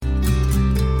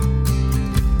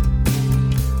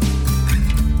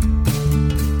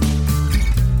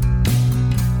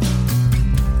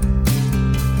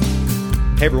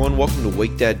Hey everyone, welcome to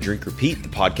Wake Dad, Drink, Repeat, the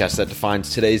podcast that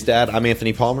defines today's dad. I'm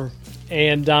Anthony Palmer.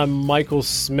 And I'm Michael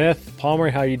Smith. Palmer,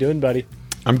 how you doing, buddy?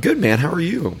 I'm good, man. How are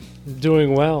you?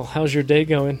 Doing well. How's your day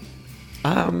going?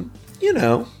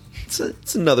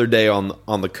 It's another day on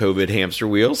the COVID hamster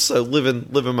wheel, so living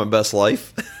my best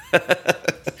life.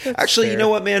 Actually, fair. You know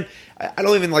what, man? I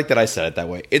don't even like that I said it that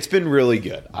way. It's been really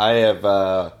good. I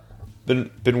have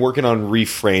been working on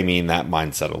reframing that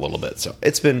mindset a little bit, so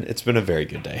it's been a very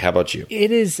good day. How about you?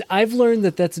 It is. I've learned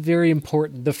that that's very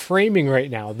important. The framing right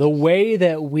now, the way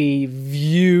that we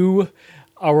view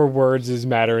our words is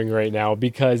mattering right now,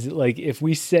 because like if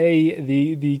we say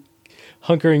the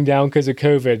hunkering down because of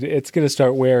COVID, it's going to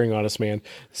start wearing on us, man.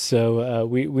 So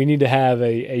we need to have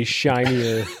a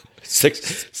shinier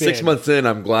six months in,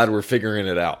 I'm glad we're figuring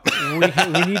it out. we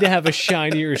need to have a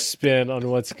shinier spin on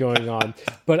what's going on.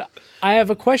 But I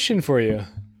have a question for you.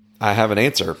 I have an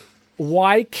answer.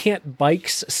 Why can't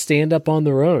bikes stand up on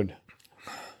their own?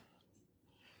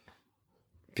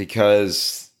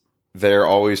 Because they're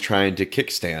always trying to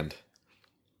kickstand.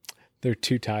 They're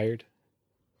too tired.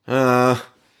 All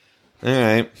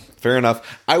right. Fair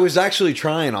enough. I was actually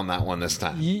trying on that one this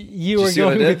time. You were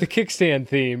going with the kickstand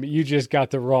theme. You just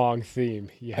got the wrong theme.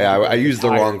 I used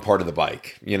the wrong part of the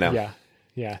bike, you know.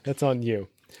 Yeah. That's on you.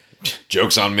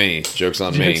 Joke's on me. Joke's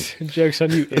on me. Joke's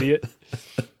on you, idiot.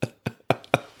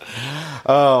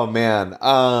 Oh,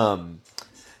 man.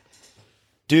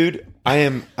 Dude,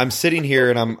 I'm sitting here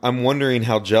and I'm wondering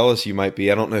how jealous you might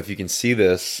be. I don't know if you can see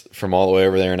this from all the way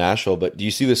over there in Asheville, but do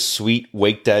you see this sweet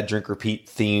Wake Dad Drink Repeat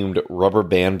themed rubber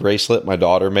band bracelet my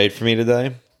daughter made for me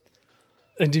today?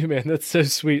 I do, man. That's so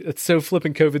sweet. That's so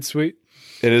flipping COVID sweet.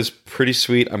 It is pretty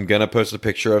sweet. I'm going to post a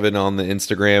picture of it on the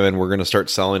Instagram, and we're going to start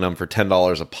selling them for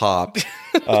 $10 a pop.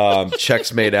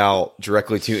 Checks made out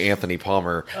directly to Anthony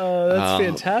Palmer. That's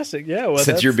fantastic. Yeah. Well,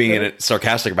 since you're being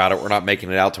sarcastic about it, we're not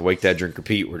making it out to Wake Dad Drink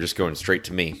Repeat. We're just going straight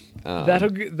to me.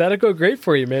 That'll go great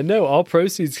for you, man. No, all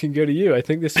proceeds can go to you. I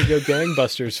think this will go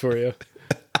gangbusters for you.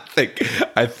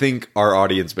 I think our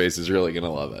audience base is really going to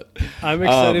love it. I'm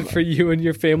excited for you and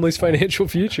your family's financial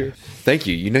future. Thank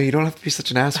you. You know, you don't have to be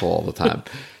such an asshole all the time.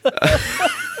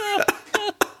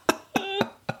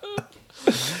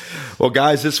 Well,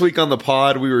 guys, this week on the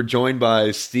pod, we were joined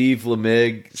by Steve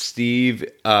Lemig. Steve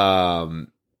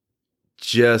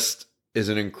just is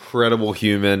an incredible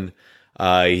human.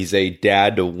 He's a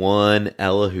dad to one,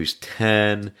 Ella, who's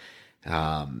 10.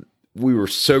 We were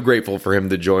so grateful for him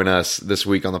to join us this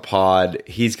week on the pod.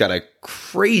 He's got a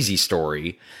crazy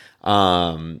story.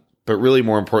 But really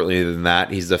more importantly than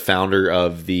that, he's the founder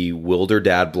of the Wilder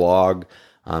Dad blog.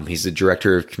 He's the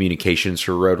director of communications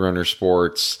for Roadrunner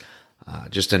Sports.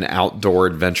 Just an outdoor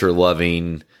adventure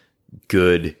loving,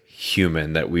 good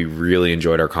human that we really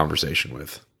enjoyed our conversation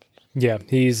with. Yeah,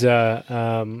 he's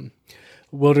Wilder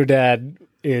Dad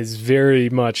is very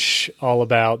much all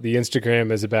about, the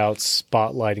Instagram is about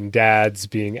spotlighting dads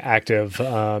being active,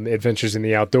 adventures in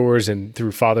the outdoors and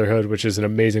through fatherhood, which is an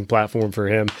amazing platform for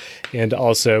him. And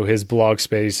also his blog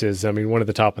space is, one of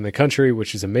the top in the country,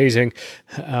 which is amazing.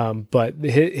 But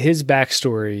his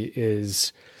backstory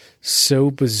is so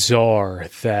bizarre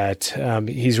that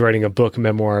he's writing a book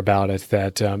memoir about it,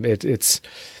 that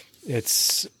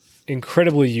it's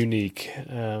incredibly unique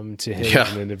to him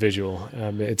as an individual.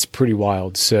 It's pretty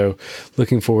wild. So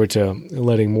looking forward to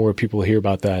letting more people hear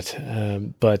about that.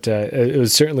 But it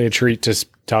was certainly a treat to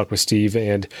talk with Steve,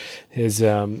 and his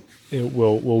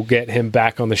we'll get him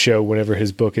back on the show whenever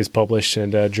his book is published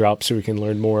and drops, so we can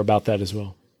learn more about that as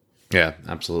well. Yeah,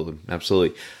 absolutely.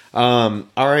 All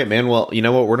right, man. Well, you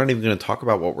know what? We're not even going to talk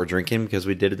about what we're drinking because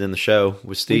we did it in the show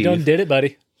with Steve. We done did it,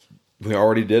 buddy. We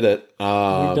already did it. We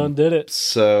done did it.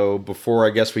 So before I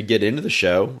guess we get into the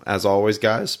show, as always,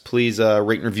 guys, please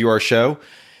rate and review our show.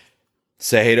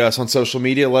 Say hey to us on social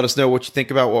media. Let us know what you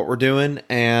think about what we're doing.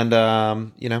 And,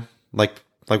 like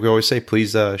we always say,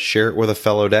 please share it with a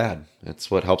fellow dad.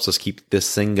 That's what helps us keep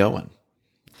this thing going.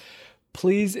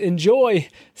 Please enjoy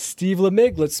Steve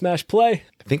Lemig. Let's smash play.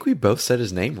 I think we both said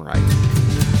his name right.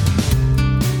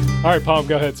 All right, Palm,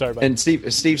 go ahead. Sorry, buddy. And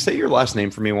Steve, say your last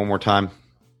name for me one more time.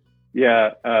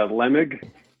 Yeah, Lemig.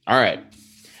 All right.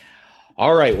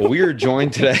 Well, we are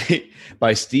joined today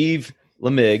by Steve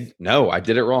Lemig. No, I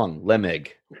did it wrong.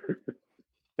 Lemig.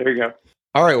 There you go.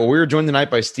 All right. Well, we were joined tonight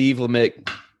by Steve Lemig.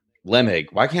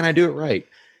 Why can't I do it right?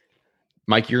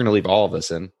 Mike, you're going to leave all of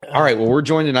this in. All right. Well, we're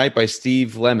joined tonight by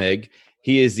Steve Lemig.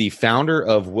 He is the founder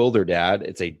of Wilder Dad.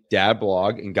 It's a dad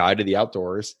blog and guide to the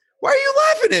outdoors. Why are you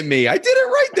laughing at me? I did it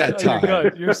right that time. You're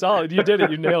good. You're solid. You did it.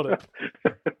 You nailed it.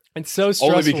 It's so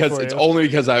stressful for It's you. only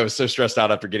because I was so stressed out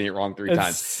after getting it wrong 3 It's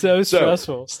times. so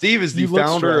stressful. Steve is the You look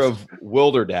founder stressed. of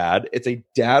Wilder Dad. It's a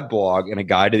dad blog and a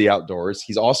guide to the outdoors.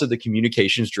 He's also the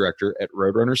communications director at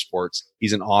Roadrunner Sports.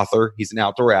 He's an author. He's an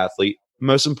outdoor athlete.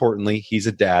 Most importantly, he's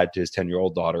a dad to his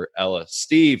 10-year-old daughter, Ella.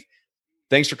 Steve,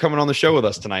 thanks for coming on the show with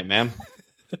us tonight, man.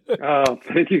 Oh,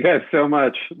 thank you guys so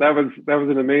much. That was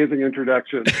an amazing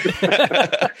introduction.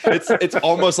 It's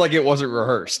almost like it wasn't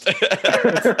rehearsed.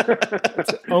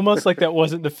 It's almost like that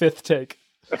wasn't the fifth take.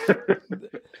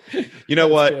 You know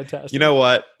what? Fantastic. You know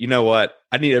what? You know what?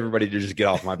 I need everybody to just get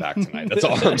off my back tonight. That's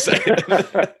all I'm saying.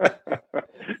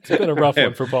 It's been a rough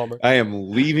one for Palmer. I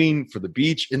am leaving for the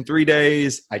beach in 3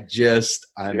 days. I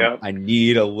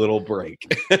need a little break.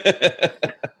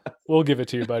 We'll give it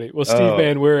to you, buddy. Well, Steve,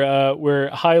 man, we're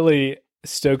highly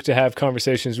stoked to have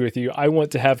conversations with you. I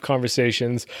want to have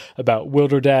conversations about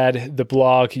Wilder Dad, the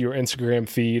blog, your Instagram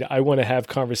feed. I want to have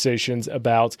conversations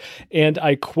about, and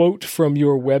I quote from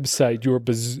your website, your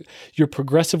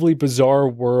progressively bizarre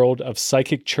world of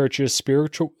psychic churches,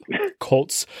 spiritual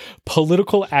cults,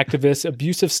 political activists,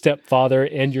 abusive stepfather,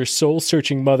 and your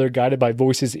soul-searching mother guided by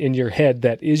voices in your head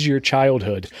that is your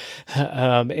childhood.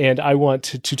 And I want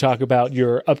to talk about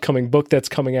your upcoming book that's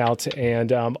coming out,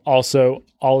 and also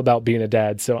all about being a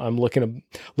dad. So I'm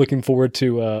looking forward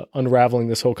to unraveling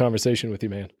this whole conversation with you,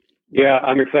 man. Yeah,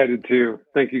 I'm excited too.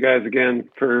 Thank you guys again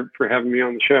for having me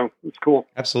on the show. It's cool.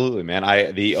 Absolutely,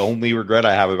 man. The only regret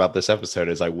I have about this episode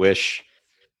is I wish,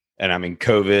 and I mean,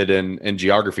 COVID and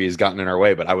geography has gotten in our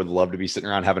way, but I would love to be sitting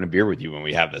around having a beer with you when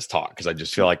we have this talk, because I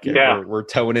just feel like we're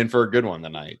towing in for a good one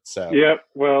tonight. So yeah,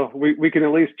 well, we can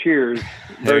at least cheers.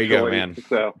 There you go, virtually, man.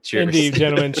 So cheers. Indeed,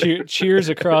 gentlemen. Cheers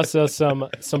across some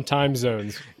time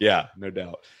zones. Yeah, no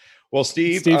doubt. Well,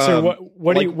 Steve, sir,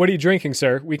 what are you drinking,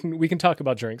 sir? We can talk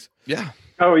about drinks. Yeah.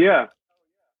 Oh yeah,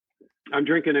 I'm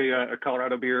drinking a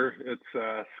Colorado beer. It's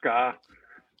Ska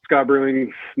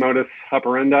Brewing's Modus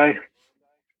Operandi.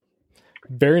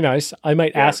 Very nice. I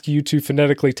might ask you to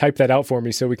phonetically type that out for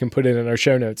me so we can put it in our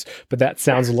show notes. But that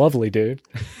sounds lovely, dude.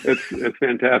 It's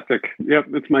fantastic. Yep,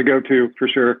 it's my go-to for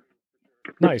sure.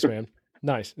 Nice, man.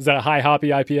 Nice. Is that a high hoppy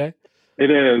IPA?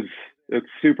 It is. It's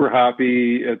super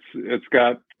hoppy. It's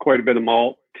got quite a bit of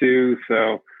malt too,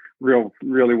 so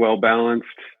really well balanced.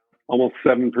 Almost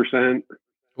 7%.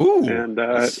 Ooh. And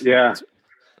it's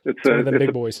one of the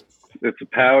big boys. It's a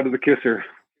pow to the kisser.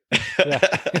 Yeah.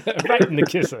 Right in the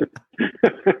kisser.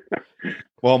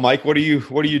 Well, Mike, what are you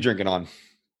drinking on?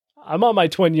 I'm on my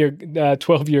 12-year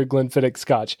Glenfiddich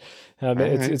Scotch.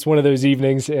 It's one of those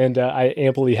evenings, and I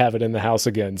amply have it in the house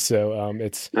again. So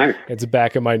it's Nice. It's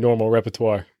back in my normal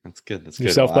repertoire. That's good. That's good.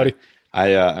 Yourself, buddy?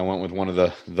 I went with one of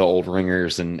the old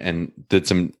ringers and did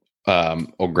some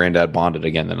old Granddad Bonded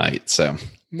again tonight. So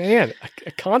man,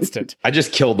 a constant. I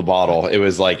just killed the bottle. It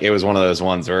was one of those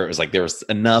ones where it was like there was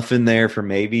enough in there for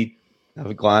maybe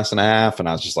a glass and a half, and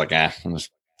I was just like, I'm just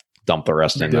dump the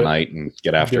rest in tonight and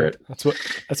get after it.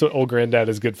 That's what old Granddad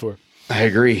is good for. I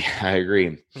agree.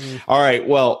 All right.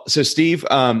 Well, so Steve,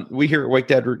 we here at Wake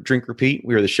Dad Drink Repeat,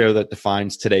 we are the show that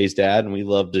defines today's dad, and we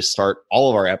love to start all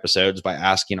of our episodes by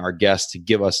asking our guests to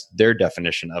give us their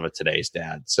definition of a today's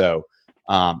dad. So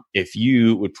if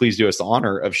you would please do us the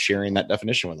honor of sharing that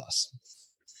definition with us.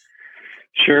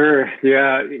 Sure.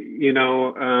 Yeah.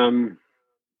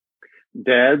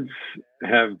 Dads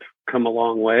have come a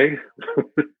long way.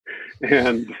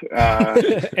 And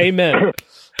amen.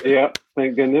 Yeah,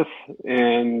 thank goodness.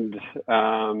 And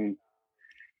for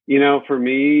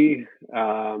me,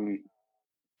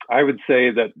 I would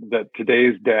say that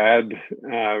today's dad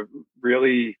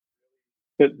really,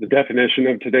 the definition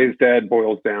of today's dad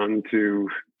boils down to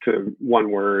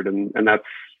one word, and that's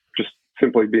just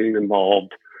simply being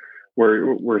involved.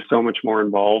 We're so much more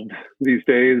involved these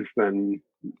days than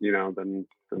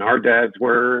our dads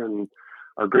were and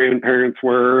our grandparents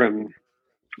were, and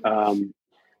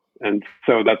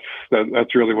so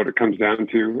that's really what it comes down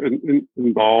to,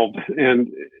 involved,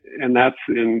 and that's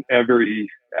in every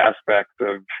aspect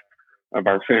of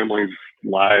our family's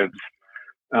lives.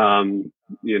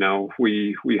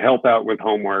 We help out with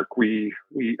homework. We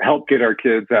help get our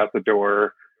kids out the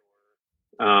door.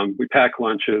 We pack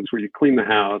lunches. We clean the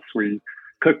house. We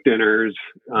cook dinners.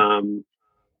 And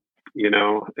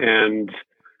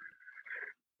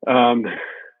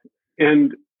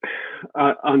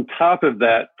on top of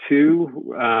that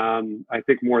too, I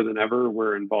think more than ever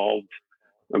we're involved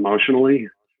emotionally,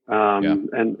 and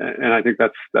I think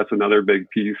that's another big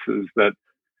piece, is that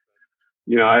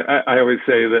I always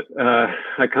say that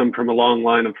I come from a long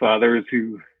line of fathers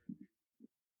who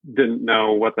didn't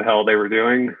know what the hell they were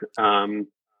doing,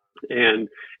 And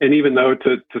even though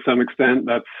to some extent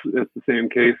it's the same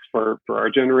case for our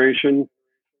generation,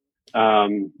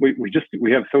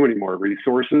 we have so many more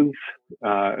resources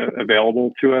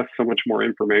available to us, so much more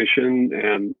information,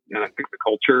 and I think the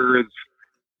culture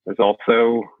is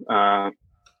also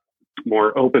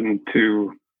more open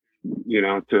to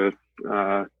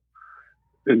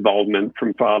involvement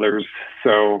from fathers.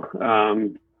 So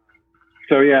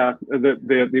yeah,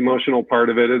 the emotional part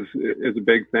of it is a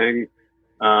big thing.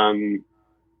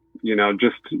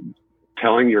 Just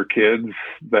telling your kids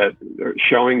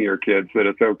showing your kids that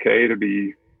it's okay to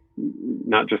be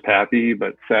not just happy,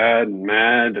 but sad and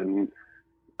mad and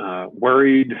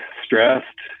worried, stressed,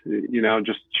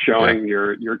 just showing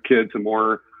your kids a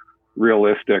more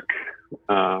realistic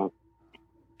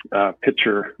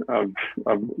picture of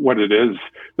what it is,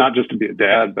 not just to be a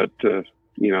dad, but to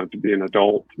be an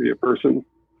adult, to be a person.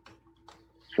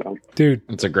 So, dude,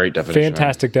 it's a great definition.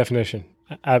 Fantastic definition.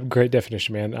 Great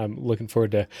definition, man. I'm looking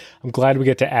forward to. I'm glad we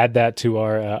get to add that to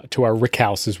our Rick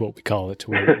House, is what we call it,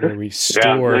 to where we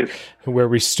store nice. Where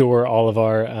we store all of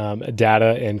our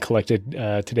data and collected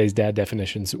today's dad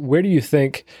definitions. Where do you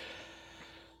think?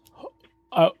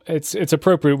 It's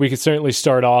appropriate. We could certainly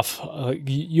start off.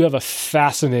 You have a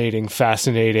fascinating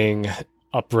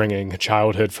upbringing,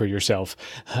 childhood for yourself.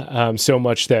 So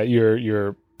much that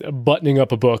you're buttoning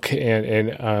up a book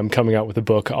and coming out with a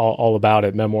book all about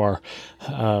it, memoir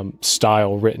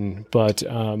style written. But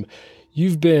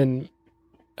you've been.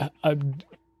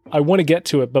 I want to get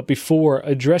to it, but before,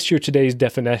 address your today's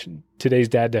dad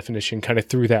definition kind of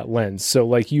through that lens. So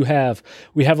like we have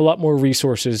a lot more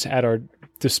resources at our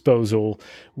disposal.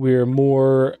 We're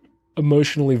more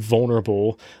emotionally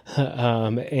vulnerable.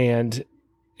 And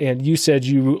you said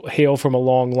you hail from a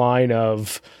long line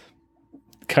of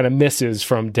kind of misses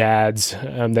from dads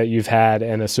that you've had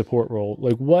and a support role.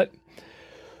 Like what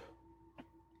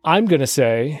I'm going to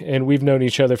say, and we've known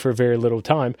each other for very little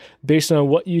time, based on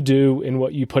what you do and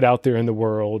what you put out there in the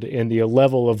world and the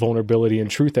level of vulnerability and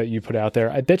truth that you put out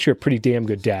there, I bet you're a pretty damn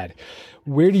good dad.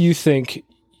 Where do you think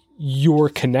your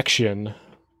connection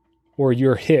or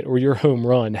your hit or your home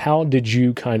run, how did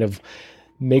you kind of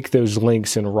make those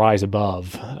links and rise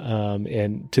above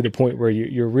and to the point where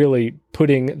you're really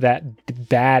putting that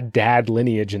bad dad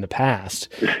lineage in the past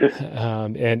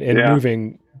and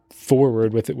moving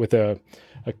forward with a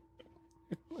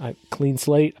clean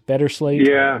slate, a better slate.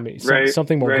 Yeah, I mean,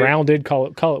 something more grounded. Call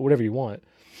it whatever you want.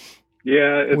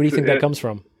 Yeah. Where do you think that comes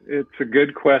from? It's a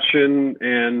good question,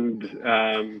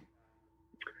 and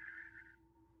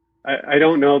I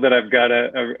don't know that I've got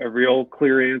a real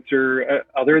clear answer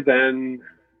other than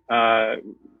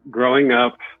growing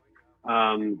up.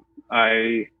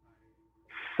 I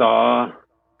saw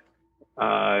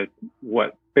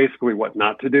what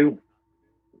not to do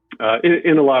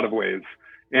in a lot of ways.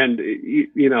 And,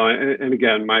 and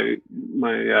again, my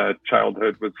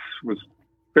childhood was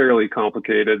fairly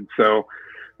complicated. So,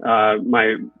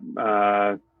 my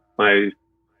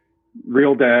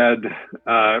real dad,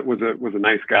 was a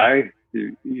nice guy.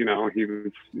 He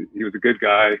was a good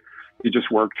guy. He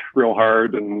just worked real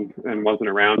hard and wasn't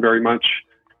around very much.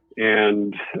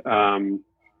 And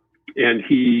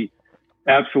he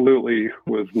absolutely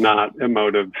was not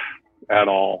emotive at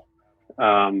all.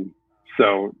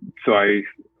 So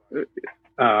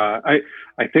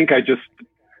I think I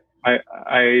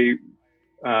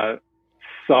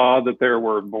saw that there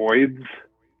were voids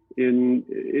in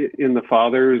the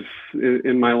fathers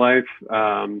in my life,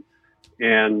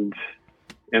 and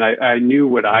I knew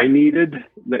what I needed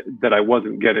that I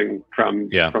wasn't getting from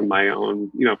my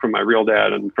own, from my real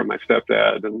dad and from my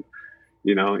stepdad, and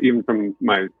even from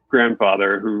my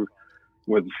grandfather, who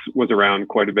was around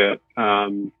quite a bit.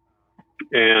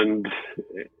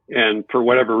 And for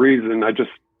whatever reason,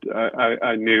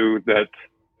 I knew that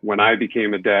when I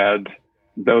became a dad,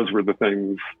 those were the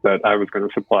things that I was going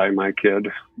to supply my kid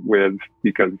with,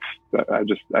 because I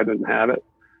didn't have it.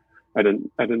 I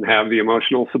didn't have the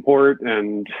emotional support,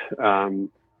 and had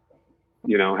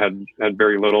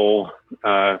very little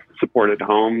support at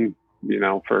home,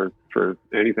 for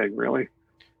anything really.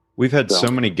 We've had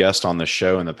so many guests on the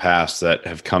show in the past that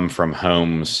have come from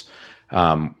homes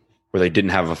where they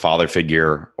didn't have a father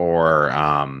figure, or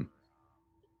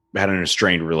had an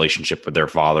estranged relationship with their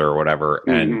father or whatever.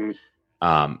 Mm-hmm.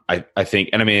 And I think,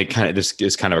 and I mean, this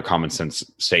is kind of a common sense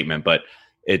statement, but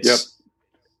it's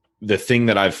the thing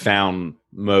that I've found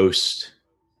most,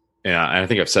 and I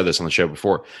think I've said this on the show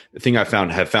before, the thing have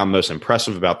found most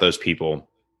impressive about those people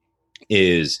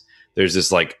is there's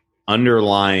this like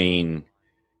underlying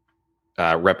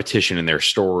repetition in their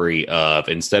story of,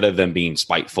 instead of them being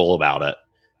spiteful about it,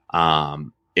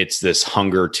 it's this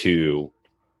hunger to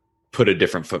put a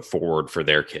different foot forward for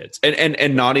their kids,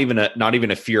 and not even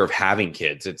a fear of having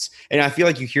kids. And I feel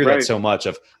like you hear that so much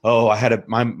of, oh,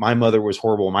 my mother was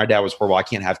horrible, my dad was horrible, I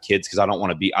can't have kids because I don't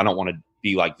want to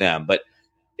be like them. But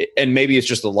and maybe it's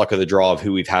just the luck of the draw of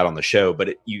who we've had on the show,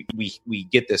 but we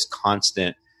get this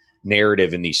constant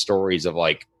narrative in these stories of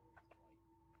like,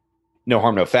 no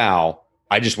harm, no foul.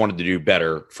 I just wanted to do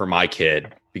better for my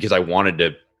kid because I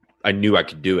knew I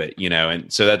could do it,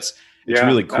 And so it's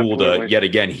really cool to yet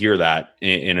again hear that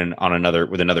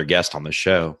with another guest on the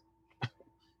show.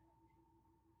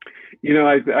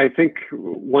 I think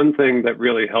one thing that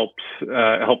really helped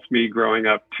me growing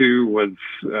up too was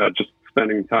just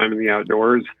spending time in the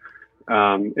outdoors.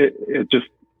 It just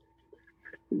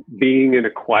being in a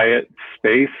quiet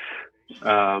space,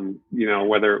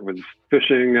 whether it was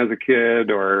fishing as a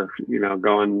kid or,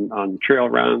 going on trail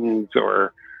runs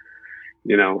or,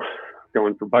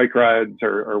 going for bike rides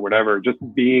or whatever, just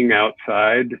being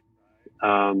outside,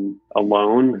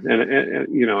 alone.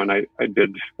 And I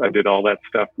did all that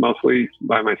stuff mostly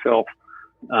by myself.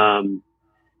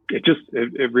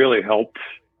 It really helped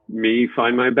me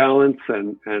find my balance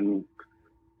and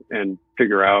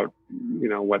figure out,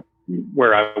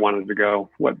 where I wanted to go,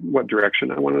 what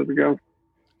direction I wanted to go.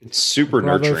 It's super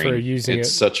nurturing. It's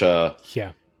such a,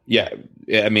 yeah.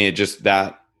 I mean,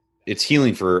 it's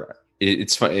healing for,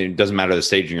 it's fun. It doesn't matter the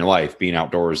stage in your life. Being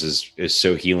outdoors is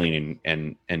so healing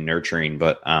and nurturing,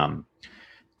 but,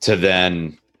 to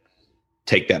then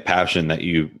take that passion that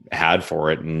you had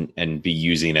for it and be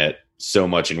using it so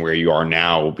much in where you are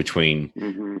now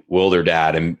between Wilder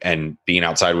Dad and being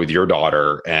outside with your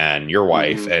daughter and your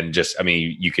wife. And just, I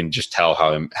mean, you can just tell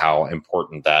how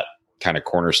important that kind of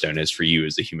cornerstone is for you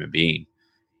as a human being.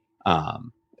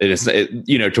 It is,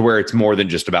 to where it's more than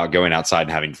just about going outside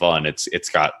and having fun. It's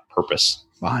got purpose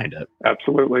behind it.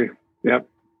 Absolutely. Yep.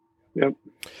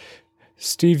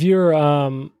 Steve, you're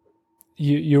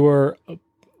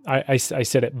I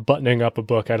said it, buttoning up a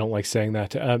book. I don't like saying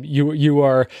that. You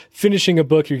are finishing a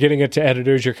book. You're getting it to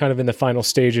editors. You're kind of in the final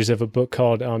stages of a book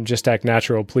called Just Act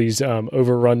Natural. Please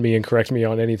overrun me and correct me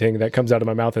on anything that comes out of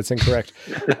my mouth that's incorrect.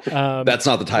 That's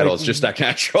not the title. It's Just Act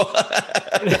Natural.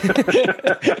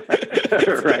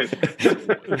 Right.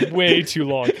 Way too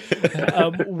long.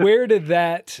 Where did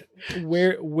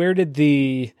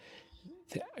the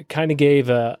kind of gave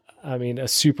a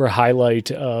super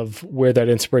highlight of where that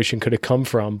inspiration could have come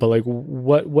from, but like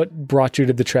what brought you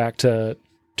to the track to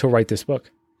write this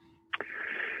book?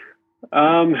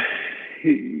 I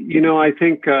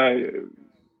think,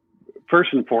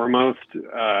 first and foremost,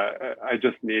 I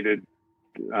just needed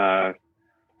to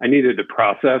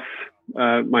process,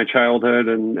 my childhood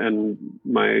and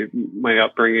my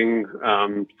upbringing.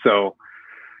 So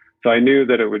I knew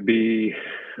that it would be,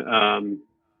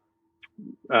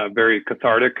 very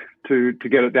cathartic to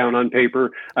get it down on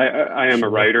paper. I am a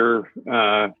writer,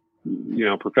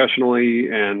 professionally,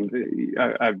 and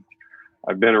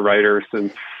I've been a writer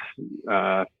since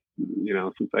I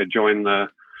joined the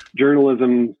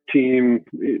journalism team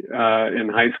in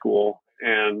high school,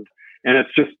 and it's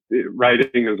just,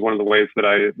 writing is one of the ways that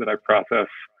I process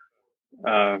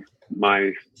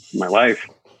my life,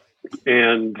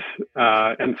 and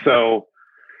so.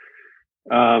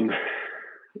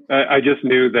 I just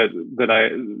knew that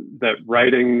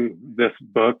writing this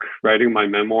book, writing my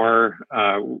memoir,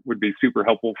 would be super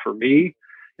helpful for me.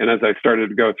 And as I started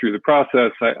to go through the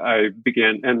process, I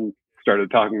began and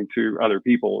started talking to other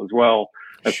people as well.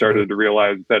 I started to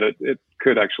realize that it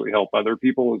could actually help other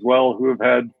people as well who have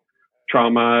had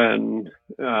trauma and,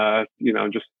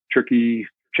 just tricky,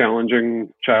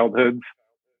 challenging childhoods.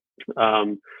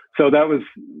 So that was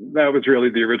really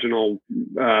the original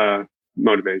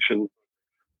motivation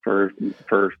for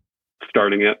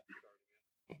starting it.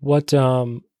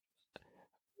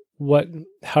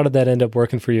 How did that end up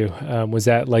working for you? Was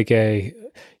that like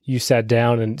you sat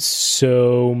down and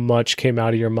so much came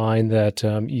out of your mind that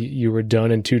you were done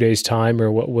in 2 days' time,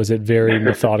 or what was it, very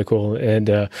methodical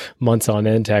and months on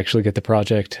end to actually get the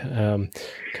project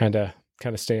kind of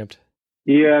stamped?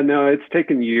 Yeah, no, it's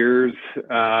taken years.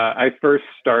 I first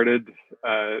started,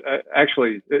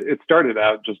 actually, it started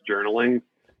out just journaling.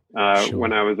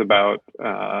 When I was about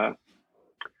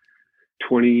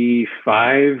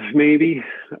 25, maybe,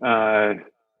 and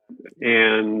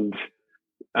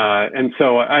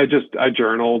so I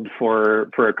journaled for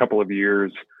a couple of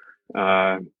years,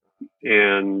 and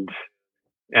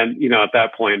at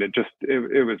that point it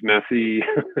was messy.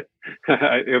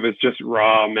 It was just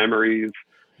raw memories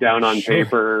down on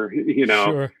paper.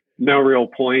 No real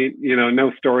point.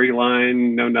 No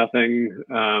storyline, no nothing.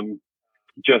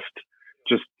 Just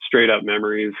straight up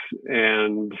memories.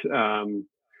 And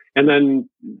and then,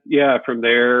 yeah, from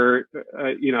there,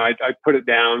 I put it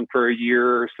down for a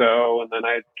year or so, and then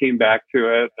I came back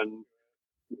to it,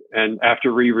 and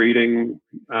after rereading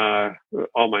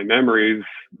all my memories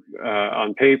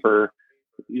on paper,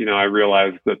 I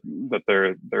realized that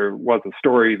there was a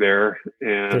story there,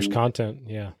 and There's content.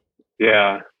 Yeah.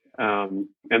 yeah. And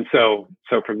so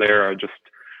from there, I just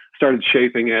started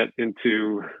shaping it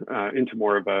into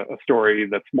more of a story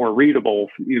that's more readable,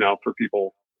 for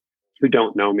people who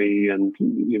don't know me, and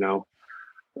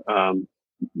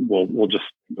we'll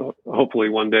just hopefully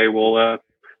one day we'll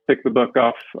pick the book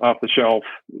off the shelf,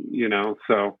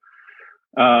 So,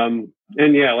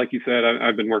 and yeah, like you said,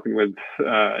 I've been working with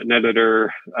an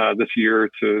editor this year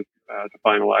to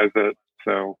finalize it.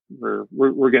 So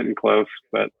we're getting close,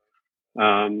 but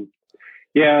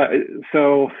yeah.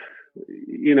 So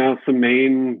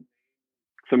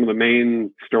some of the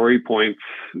main story points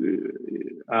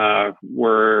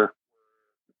were,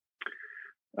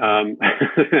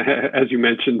 as you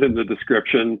mentioned in the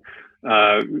description,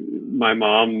 my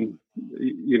mom,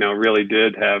 really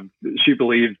did she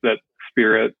believed that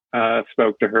spirit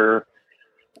spoke to her.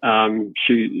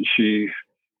 She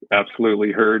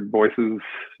absolutely heard voices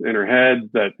in her head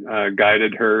that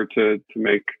guided her to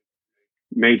make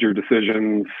major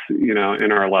decisions, in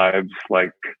our lives,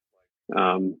 like,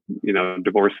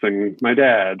 divorcing my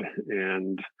dad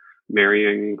and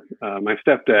marrying my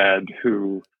stepdad,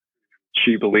 who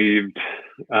she believed,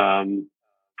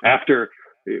 after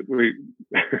we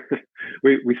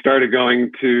we started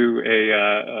going to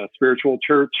a spiritual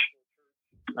church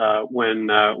when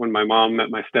my mom met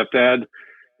my stepdad,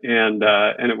 and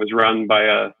it was run by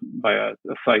a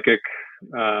psychic,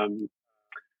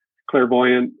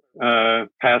 clairvoyant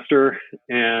pastor,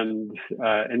 and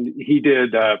he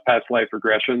did past life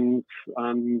regressions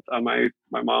on my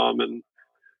mom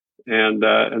and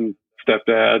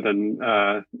stepdad,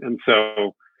 and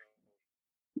so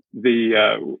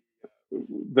the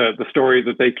story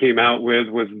that they came out with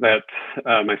was that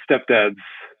my stepdad's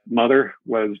mother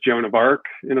was Joan of Arc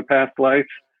in a past life,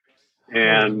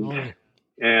 and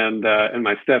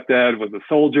my stepdad was a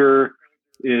soldier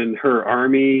in her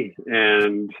army,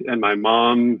 and my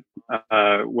mom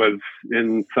was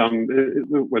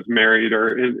married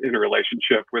or in a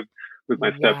relationship with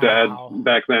my stepdad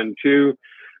back then too.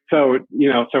 So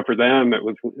so for them it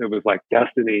was like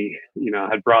destiny,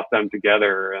 had brought them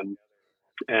together, and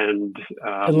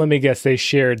let me guess, they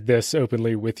shared this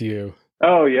openly with you.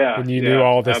 Oh yeah, and you knew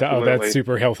all this. Absolutely. Oh, that's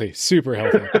super healthy.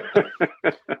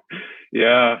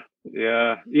 Yeah.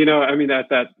 I mean, at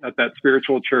that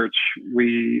spiritual church,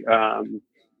 we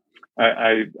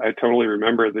I totally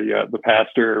remember the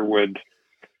pastor would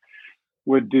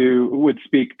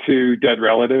speak to dead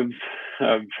relatives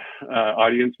of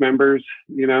audience members,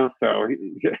 so and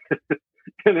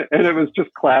it was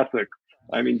just classic.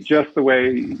 I mean, just the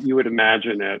way you would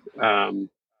imagine it.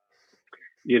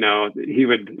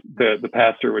 The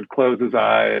pastor would close his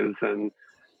eyes and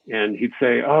he'd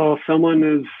say, "Oh, someone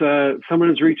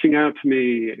is reaching out to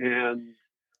me, and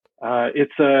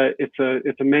it's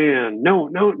a man. No,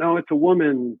 it's a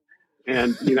woman."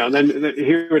 And then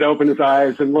he would open his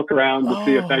eyes and look around to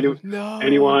see if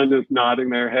anyone is nodding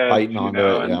their head, biting onto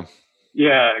it. Yeah.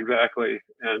 Yeah, exactly.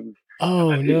 And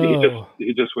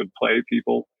he just would play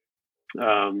people.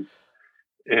 So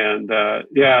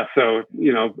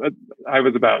I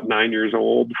was about 9 years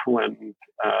old when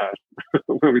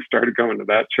we started going to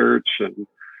that church, and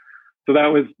so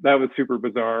that was super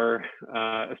bizarre,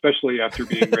 especially after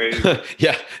being raised.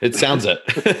 Yeah, it sounds it.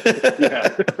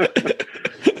 Yeah.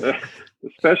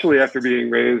 Especially after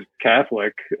being raised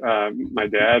Catholic. My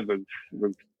dad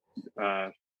was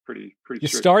pretty. You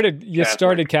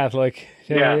started Catholic.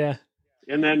 Yeah.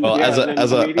 And then, as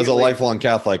a lifelong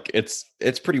Catholic, it's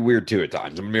pretty weird too at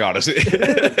times. I'm gonna be honest.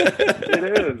 It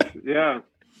is, yeah.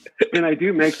 And I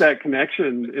do make that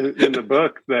connection in the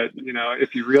book that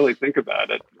if you really think about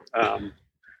it,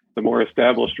 the more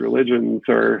established religions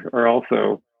are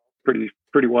also pretty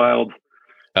wild,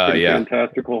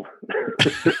 fantastical.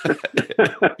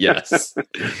 Yes.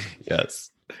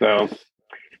 So.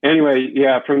 Anyway,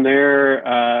 yeah, from there,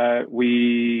 I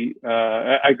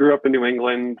grew up in New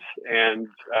England, and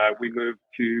we moved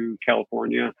to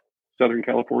California, Southern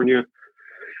California,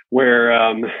 where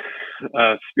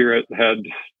Spirit had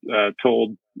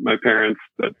told my parents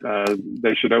that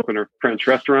they should open a French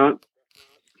restaurant.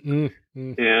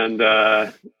 Mm-hmm.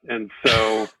 And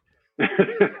so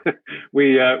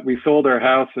we sold our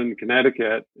house in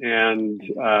Connecticut and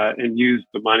used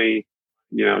the money,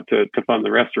 to fund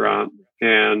the restaurant.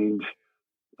 And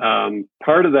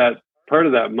part of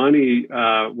that money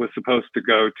was supposed to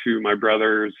go to my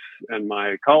brothers and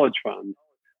my college fund.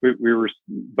 we were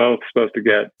both supposed to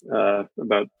get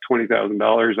about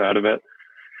 $20,000 out of it,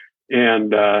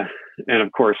 and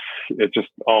of course it just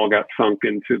all got sunk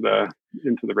into the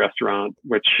restaurant,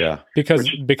 which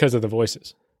because of the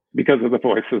voices. Because of the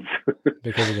voices.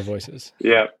 Because of the voices.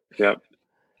 Yeah.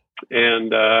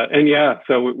 And yeah,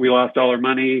 so we lost all our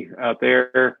money out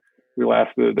there. We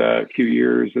lasted a few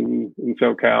years in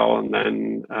SoCal, and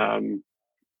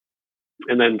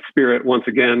then Spirit once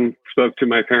again spoke to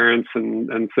my parents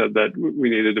and said that we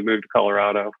needed to move to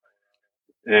Colorado.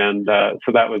 And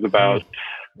so that was about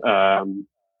it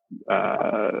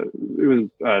was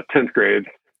 10th grade,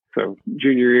 so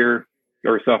junior year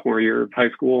or sophomore year of high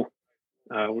school.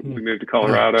 We moved to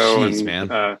Colorado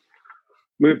and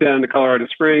moved down to Colorado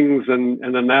Springs, and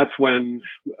then that's when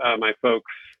my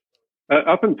folks,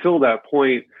 up until that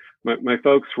point, my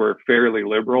folks were fairly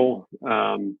liberal,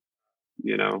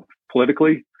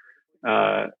 politically,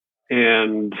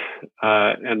 and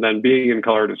then being in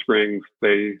Colorado Springs,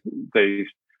 they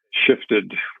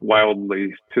shifted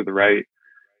wildly to the right,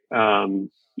 and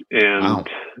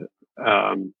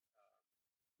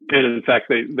in fact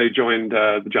they joined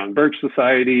the John Birch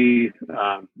Society,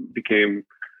 became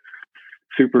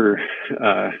super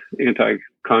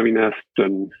anti-communist,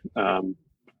 and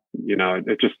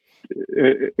it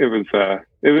was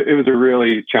a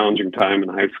really challenging time in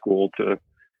high school to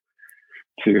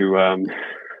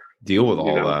deal with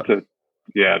all that.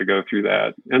 To go through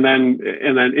that, and then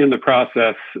in the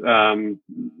process, my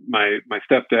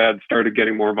stepdad started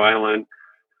getting more violent,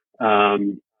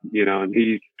 and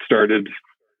he started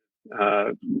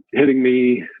hitting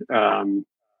me.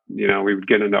 We would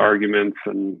get into arguments,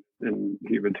 and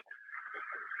he would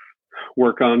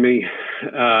work on me,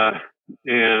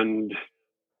 and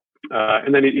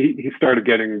then he started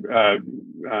getting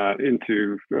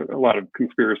into a lot of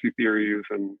conspiracy theories,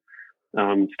 and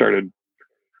started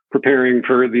preparing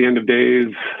for the end of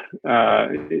days,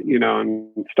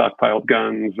 and stockpiled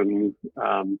guns, and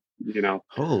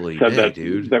holy said day,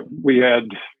 dude, that we had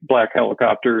black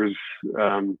helicopters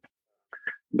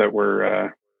that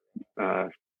were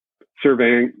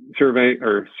surveilling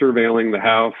the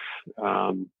house,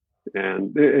 and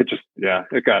it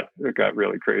got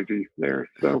really crazy there.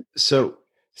 So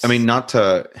I mean, I'm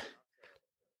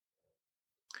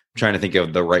trying to think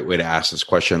of the right way to ask this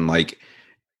question. Like,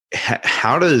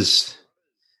 how do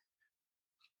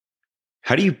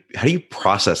you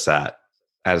process that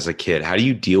as a kid? How do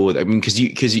you deal with it? I mean,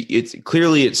 because it's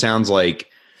clearly, it sounds like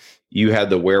you had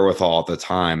the wherewithal at the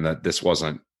time that this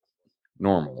wasn't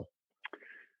normal,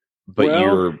 but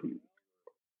I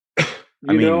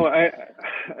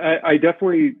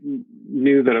definitely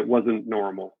knew that it wasn't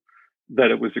normal,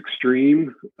 that it was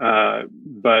extreme,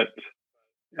 but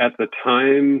at the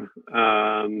time,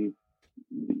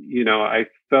 I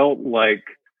felt like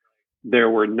there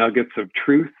were nuggets of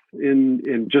truth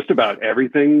in just about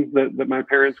everything that my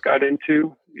parents got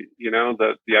into.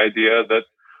 The idea that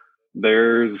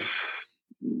there's,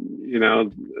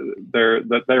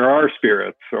 that there are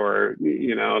spirits, or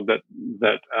that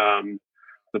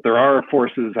there are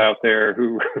forces out there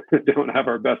who don't have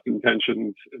our best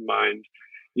intentions in mind.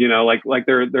 Like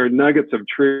there are nuggets of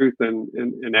truth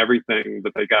in everything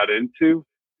that they got into.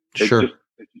 Sure.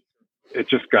 It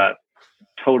just got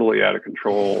totally out of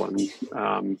control, and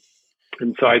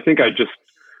so I think I just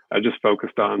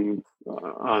focused on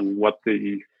what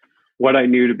I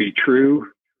knew to be true,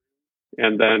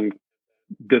 and then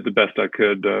did the best I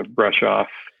could to brush off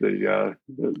the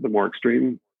more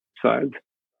extreme sides.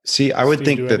 See, I would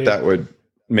think that would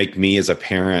make me as a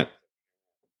parent,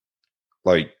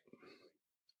 like,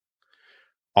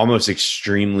 almost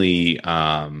extremely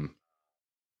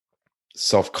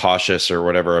self-cautious or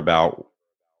whatever about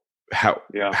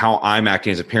how I'm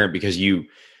acting as a parent, because you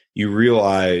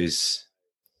realize,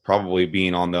 probably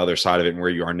being on the other side of it and where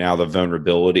you are now, the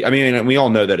vulnerability. I mean, and we all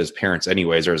know that as parents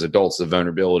anyways, or as adults, the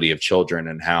vulnerability of children,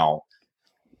 and how,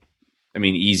 I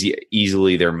mean,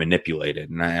 easily they're manipulated.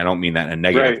 And I don't mean that in a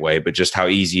negative way, but just how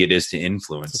easy it is to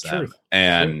influence them. Truth.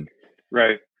 And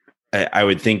I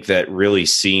would think that really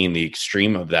seeing the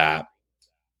extreme of that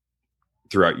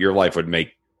throughout your life would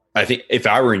make, I think if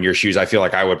I were in your shoes, I feel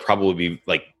like I would probably be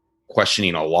like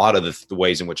questioning a lot of the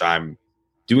ways in which I'm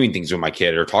doing things with my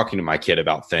kid, or talking to my kid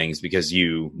about things, because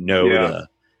the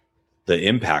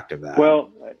impact of that. Well,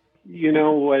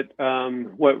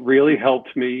 what really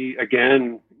helped me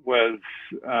again was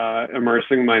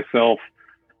immersing myself.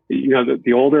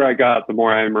 The older I got, the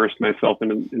more I immersed myself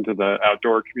into the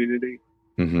outdoor community.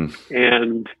 Mm-hmm.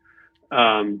 And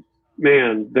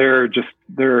man, there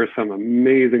are some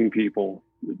amazing people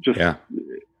just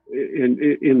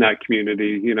in that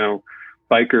community.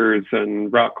 bikers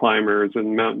and rock climbers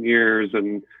and mountaineers,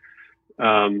 and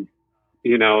I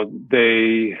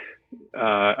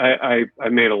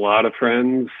made a lot of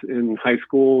friends in high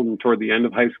school and toward the end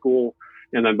of high school.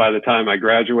 And then by the time I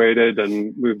graduated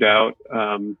and moved out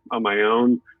on my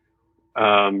own,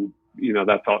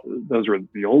 those were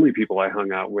the only people I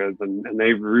hung out with. And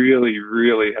they really,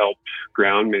 really helped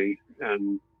ground me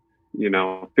and,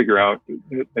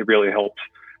 they really helped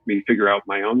me figure out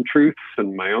my own truths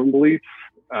and my own beliefs.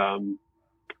 And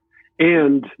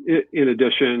in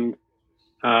addition,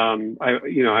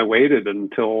 I waited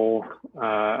until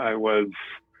I was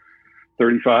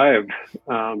 35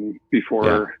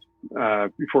 before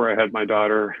I had my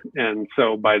daughter, and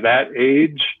so by that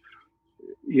age,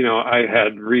 I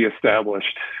had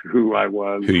reestablished who I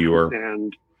was, who you were,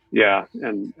 and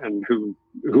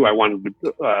who I wanted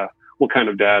to, what kind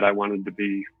of dad I wanted to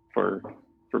be for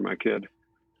my kid.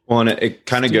 Well, and it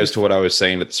kind of goes to what I was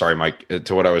saying. Sorry, Mike,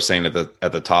 to what I was saying at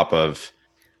the top of.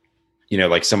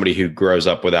 Like somebody who grows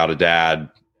up without a dad,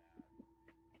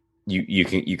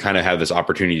 you kind of have this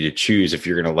opportunity to choose if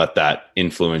you're going to let that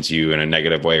influence you in a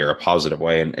negative way or a positive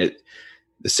way. And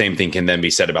the same thing can then be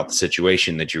said about the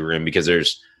situation that you were in, because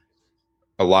there's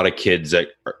a lot of kids that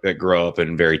grow up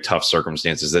in very tough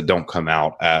circumstances that don't come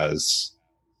out as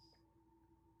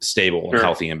stable and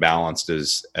healthy and balanced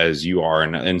as you are.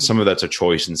 And some of that's a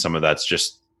choice, and some of that's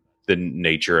just the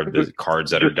nature of the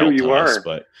cards that are dealt to us.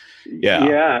 But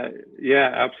yeah,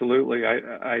 absolutely.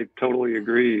 I totally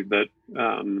agree that,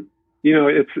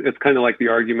 it's kind of like the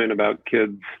argument about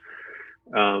kids,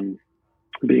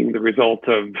 being the result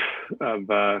of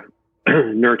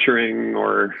nurturing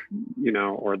or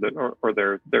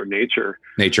their nature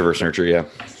versus nurture. Yeah.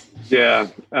 Yeah.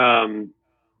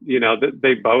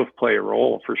 They both play a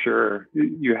role for sure.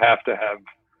 You have to have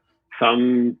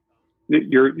some,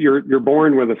 you're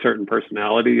born with a certain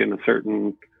personality and a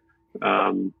certain,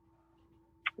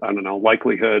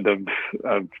 likelihood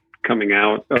of coming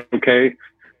out okay.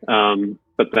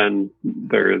 But then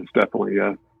there is definitely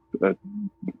a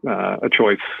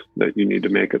choice that you need to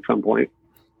make at some point.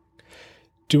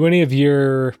 Do any of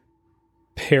your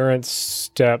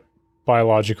parents,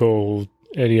 biological,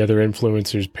 any other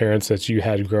influencers, parents that you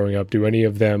had growing up,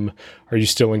 are you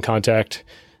still in contact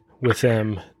with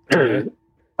them today?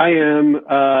 I am.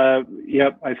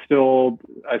 Yep. I still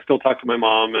talk to my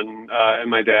mom and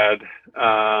my dad.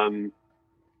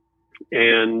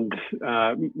 And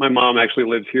my mom actually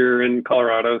lives here in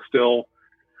Colorado still.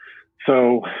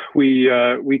 So we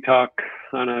talk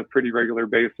on a pretty regular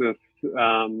basis.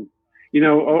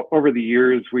 Over the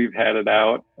years we've had it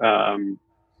out,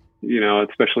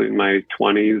 especially in my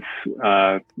 20s,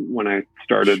 when I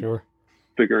started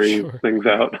figuring things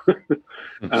out.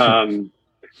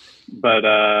 But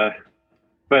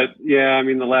yeah,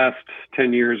 the last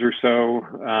 10 years or so,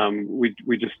 we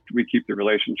keep the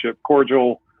relationship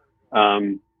cordial.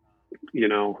 I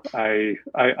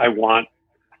want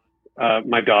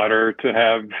my daughter to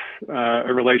have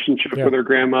a relationship with her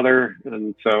grandmother,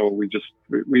 and so we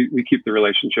keep the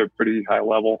relationship pretty high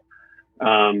level.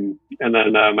 And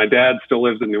then my dad still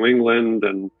lives in New England,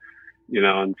 and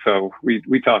so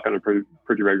we talk on a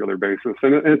pretty regular basis,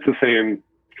 and it's the same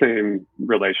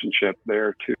relationship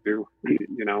there too.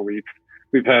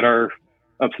 We've had our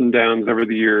ups and downs over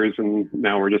the years, and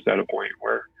now we're just at a point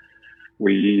where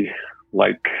we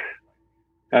like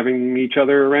having each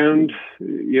other around,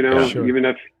 even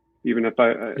if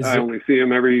I only see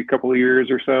him every couple of years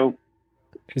or so.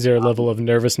 Is there a level of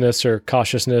nervousness or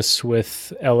cautiousness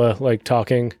with Ella, like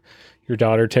talking, your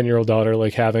daughter, 10-year-old daughter,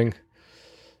 like having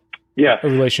a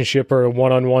relationship or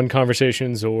one-on-one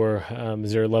conversations, or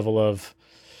is there a level of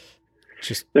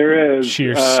just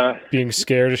sheer being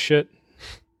scared of shit?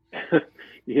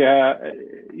 Yeah,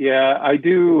 I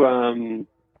do.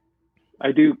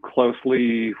 I do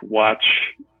closely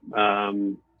watch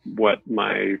what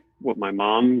my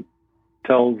mom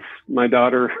tells my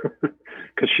daughter,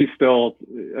 because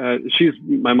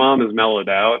my mom has mellowed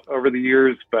out over the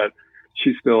years, but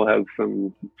she still has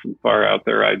some far out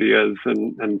there ideas,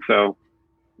 and so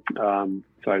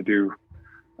I do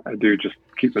just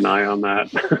keep an eye on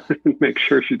that and make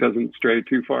sure she doesn't stray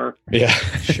too far. Yeah,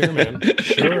 sure, man.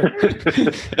 Sure.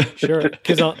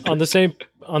 Because on the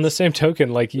same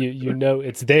token, like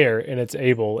it's there and it's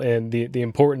able, and the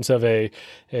importance of a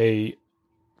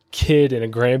kid and a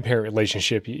grandparent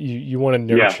relationship, you want to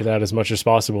nurture that as much as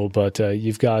possible, but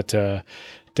you've got to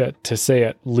say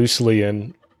it loosely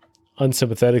and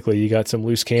unsympathetically, you got some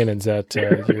loose cannons that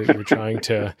you're trying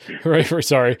to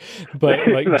sorry, but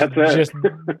like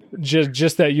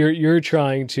just that you're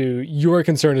trying to, your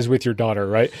concern is with your daughter,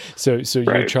 right? So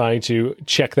you're trying to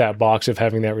check that box of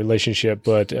having that relationship,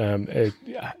 but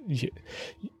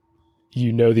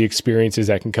you know the experiences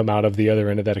that can come out of the other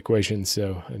end of that equation.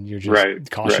 So, and you're just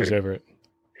cautious over it.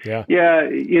 Yeah. Yeah.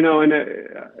 And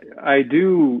I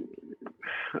do,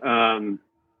 I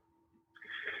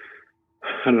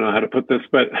don't know how to put this,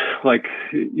 but like,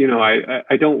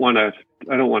 I don't want to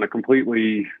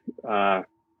completely,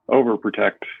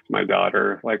 overprotect my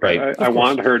daughter. Like I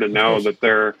want her to know that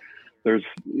there's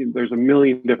a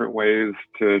million different ways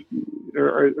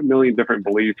or a million different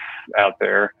beliefs out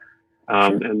there.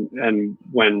 And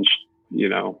when,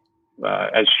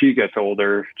 as she gets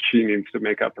older, she needs to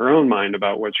make up her own mind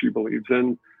about what she believes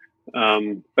in.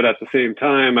 But at the same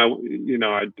time, I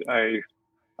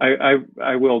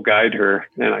will guide her,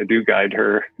 and I do guide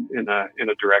her in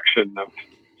a direction of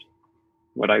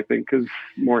what I think is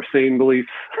more sane beliefs.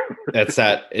 It's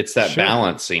that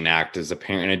balancing act as a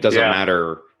parent. It doesn't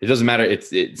matter. It doesn't matter.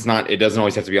 It's not, it doesn't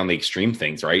always have to be on the extreme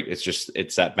things, right?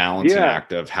 It's that balancing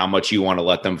act of how much you want to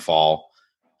let them fall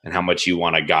and how much you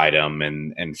want to guide them,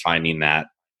 and finding that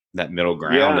middle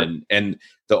ground. And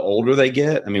the older they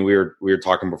get, I mean, we were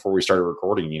talking before we started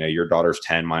recording, your daughter's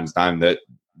 10, mine's 9, that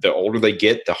the older they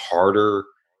get, the harder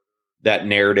that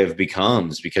narrative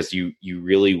becomes, because you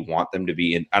really want them to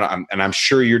be in, and I'm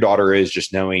sure your daughter is,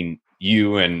 just knowing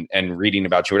you and reading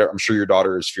about you, whatever, I'm sure your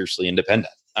daughter is fiercely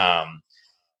independent.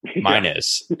 Mine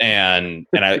is, and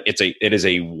it is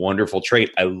a wonderful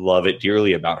trait. I love it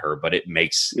dearly about her, but it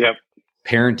makes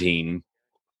parenting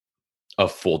a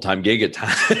full-time gig at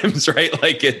times, right?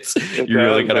 Like you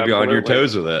really got to be on your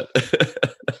toes with it.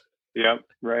 Yep.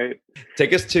 Right.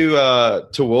 Take us to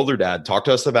Wilder Dad. Talk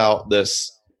to us about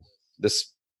this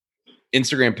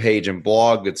Instagram page and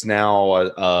blog that's now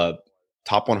a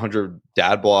top 100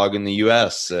 dad blog in the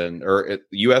US or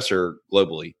US or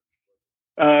globally.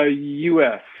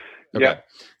 US. Okay. Yep.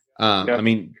 I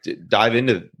mean, dive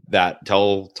into that.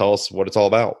 Tell us what it's all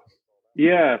about.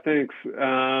 Yeah, thanks.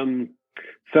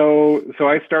 So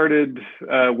I started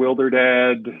Wilder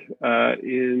Dad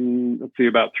in,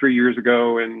 about 3 years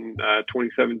ago in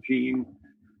 2017.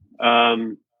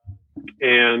 And,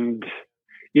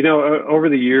 over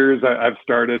the years, I've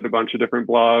started a bunch of different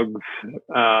blogs.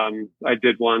 I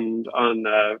did one on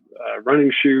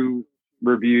running shoe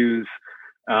reviews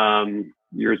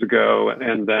years ago.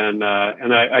 And then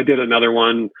I did another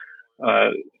one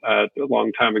a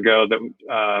long time ago that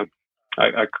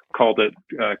I called it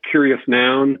Curious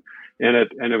Noun, and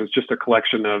it was just a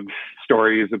collection of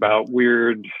stories about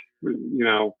weird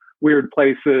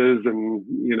places and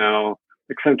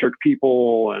eccentric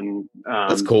people and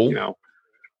that's cool.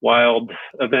 Wild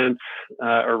events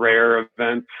or rare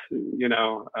events.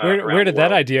 Where did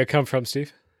that idea come from,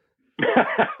 Steve? Where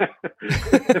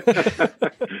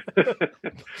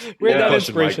did that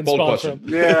inspiration spawn from?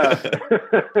 Yeah.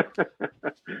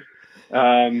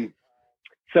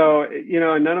 So,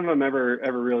 none of them ever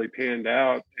really panned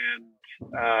out.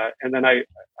 And then I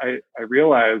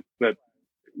realized that,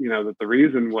 that the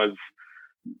reason was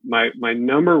my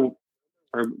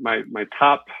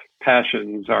top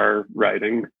passions are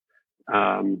writing,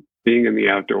 being in the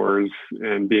outdoors,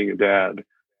 and being a dad.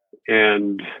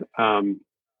 And,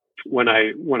 when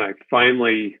I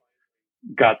finally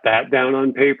got that down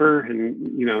on paper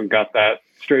and, got that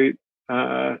straight,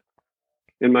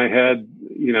 in my head,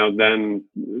 then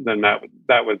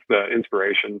that was the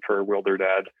inspiration for Wilder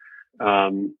Dad.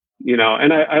 And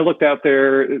I looked out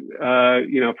there,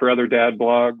 for other dad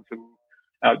blogs and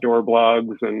outdoor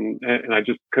blogs, and I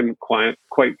just couldn't quite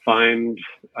find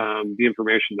the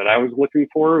information that I was looking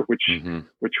for, which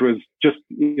was just,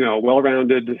 a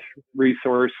well-rounded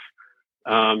resource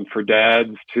for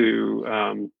dads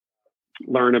to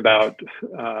learn about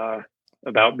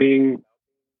being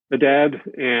a dad,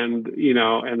 and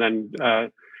then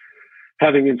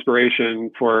having inspiration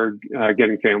for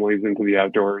getting families into the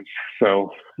outdoors.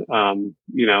 So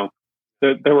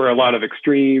there were a lot of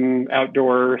extreme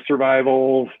outdoor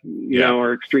survival,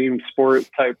 or extreme sport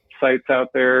type sites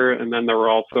out there, and then there were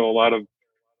also a lot of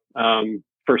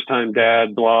first time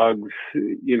dad blogs,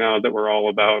 that were all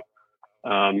about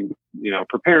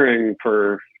preparing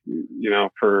for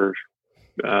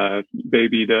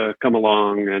baby to come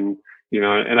along, and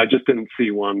I just didn't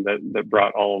see one that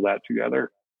brought all of that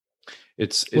together.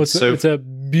 It's a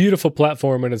beautiful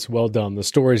platform, and it's well done. The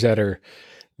stories that are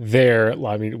there,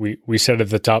 I mean, we said at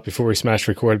the top before we smashed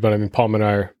record, but I mean,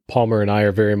 Palmer and I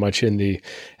are very much in the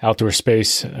outdoor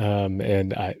space,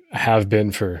 and I have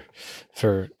been for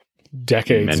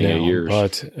decades Many now. years.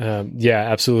 But yeah,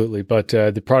 absolutely. But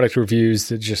the product reviews,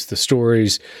 just the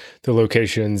stories, the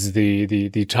locations,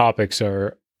 the topics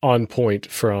are on point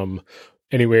from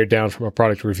anywhere down from a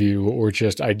product review or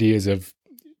just ideas of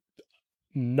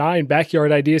 9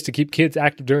 backyard ideas to keep kids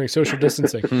active during social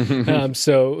distancing.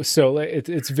 So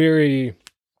it's very,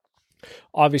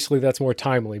 obviously that's more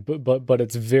timely, but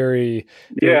it's very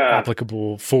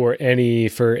applicable for any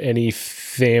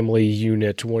family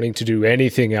unit wanting to do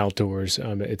anything outdoors.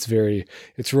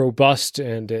 It's robust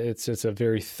and it's a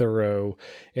very thorough,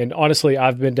 and honestly,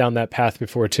 I've been down that path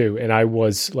before too. And I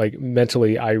was like,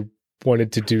 mentally, I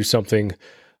wanted to do something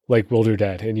like Wilder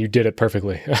Dad, and you did it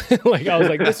perfectly. Like I was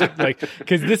like, this is like,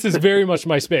 because this is very much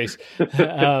my space.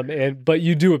 But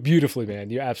you do it beautifully, man.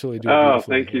 You absolutely do it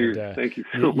beautifully. Thank you. Thank you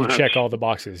so much. You check all the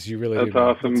boxes. You really do. That's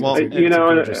awesome. It's a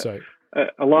gorgeous site.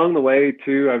 Along the way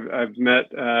too, I've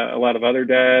met a lot of other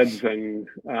dads and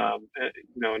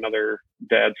and other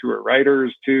dads who are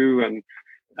writers too, and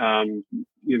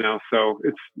so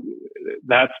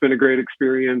that's been a great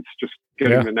experience. Just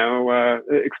getting to know,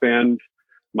 expand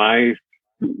my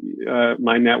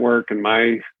network and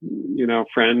my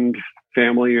friend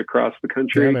family across the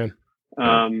country. Yeah, man.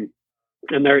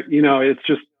 And there, it's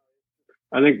just,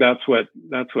 I think that's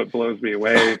what blows me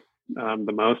away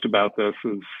the most about this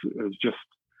is just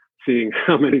seeing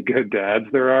how many good dads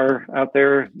there are out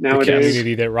there nowadays. The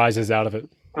community that rises out of it.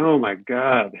 Oh my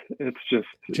God. It's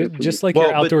just like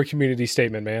your outdoor community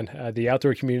statement, man. The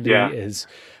outdoor community is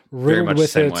riddled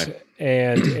with it,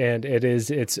 and it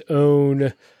is its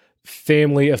own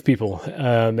family of people,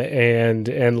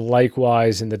 and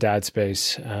likewise in the dad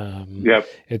space.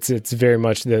 It's very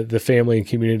much the family and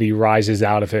community rises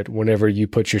out of it whenever you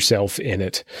put yourself in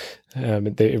it.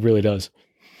 It really does.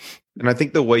 And I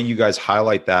think the way you guys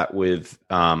highlight that with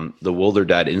the Wilder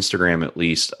Dad Instagram, at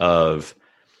least, of,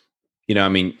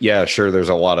 sure, there's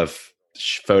a lot of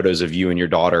photos of you and your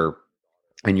daughter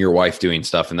and your wife doing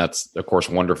stuff, and that's of course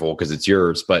wonderful because it's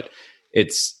yours. But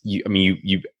it's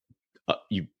you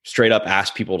straight up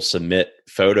ask people to submit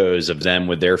photos of them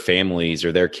with their families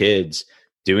or their kids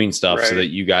doing stuff so that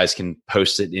you guys can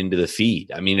post it into the feed.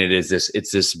 I mean, it's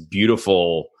this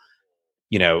beautiful,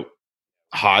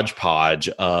 hodgepodge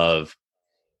of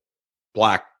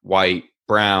black, white,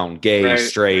 brown, gay,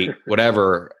 straight,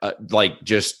 whatever, like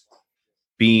just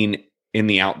being in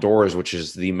the outdoors, which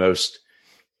is the most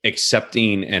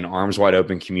accepting and arms wide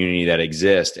open community that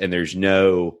exists. And there's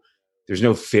no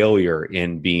failure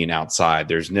in being outside.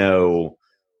 There's no,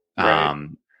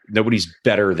 nobody's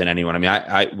better than anyone. I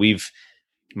mean,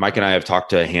 Mike and I have talked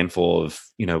to a handful of,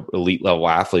 elite level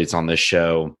athletes on this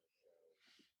show,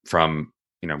 from,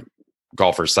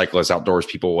 golfers, cyclists, outdoors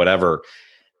people, whatever.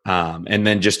 And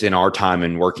then just in our time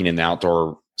and working in the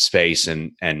outdoor space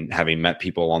and having met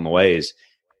people along the ways,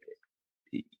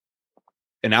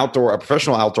 a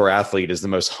professional outdoor athlete is the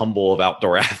most humble of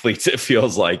outdoor athletes. It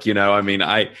feels like,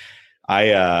 I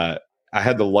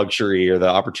had the luxury or the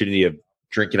opportunity of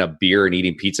drinking a beer and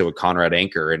eating pizza with Conrad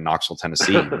Anker in Knoxville,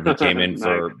 Tennessee, when he came in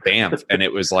for Banff. And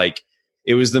it was like,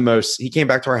 he came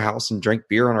back to our house and drank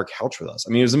beer on our couch with us.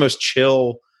 I mean, it was the most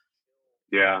chill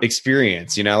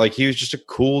experience, he was just a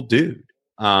cool dude.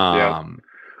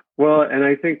 Well, and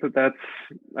I think that's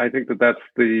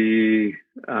the,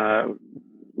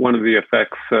 one of the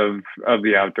effects of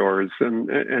the outdoors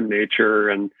and nature,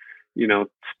 and,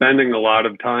 spending a lot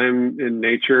of time in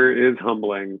nature is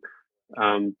humbling.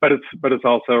 But it's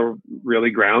also really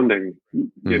grounding.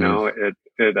 It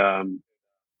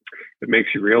makes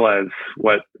you realize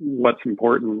what's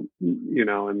important,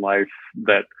 in life,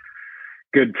 that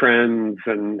good friends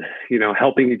and,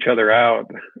 helping each other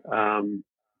out,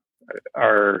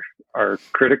 are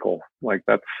critical. Like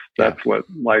that's what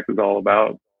life is all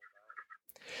about.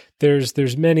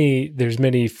 There's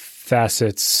many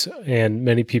facets, and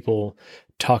many people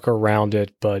talk around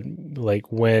it, but like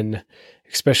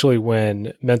especially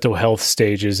when mental health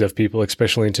stages of people,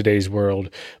 especially in today's world,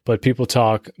 but people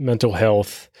talk mental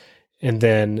health, and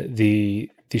then the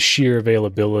sheer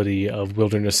availability of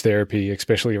wilderness therapy,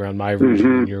 especially around my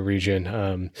region, in your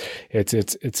region,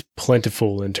 it's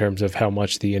plentiful in terms of how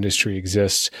much the industry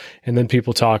exists. And then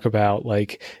people talk about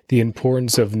like the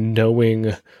importance of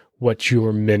knowing what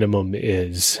your minimum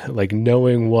is, like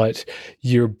knowing what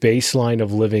your baseline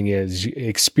of living is. You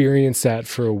experience that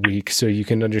for a week so you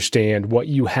can understand what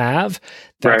you have.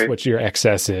 That's what your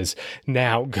excess is.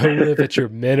 Now go live at your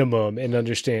minimum and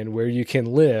understand where you can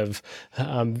live,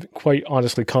 quite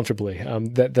honestly, comfortably.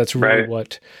 That's really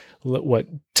what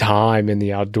time in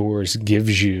the outdoors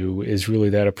gives you, is really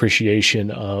that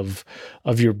appreciation of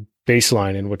your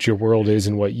baseline and what your world is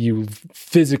and what you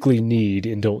physically need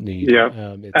and don't need. Yeah,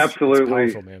 it's absolutely.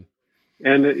 It's powerful, man.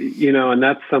 And, and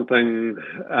that's something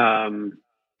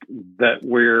that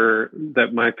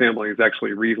my family is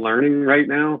actually relearning right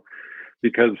now,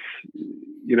 because,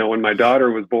 when my daughter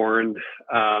was born,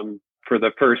 for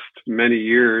the first many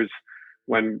years,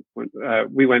 when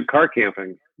we went car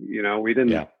camping, we didn't,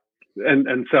 Yeah.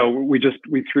 and so we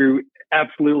threw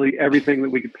absolutely everything that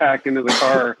we could pack into the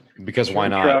car because why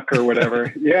not? Truck or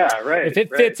whatever. Yeah, right. If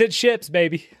it fits, it ships,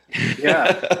 baby.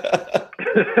 Yeah.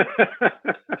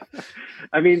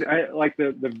 I mean, like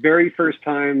the very first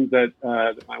time that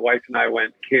my wife and I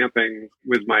went camping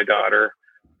with my daughter,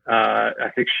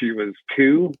 I think she was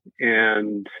 2,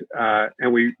 and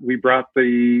we brought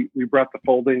the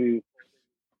folding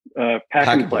pack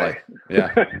and play.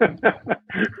 Yeah.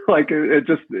 Like it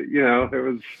just,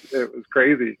 it was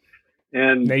crazy.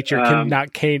 And nature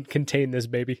cannot contain this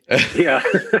baby. Yeah.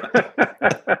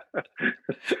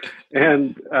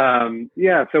 And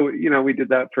so we did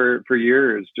that for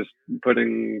years, just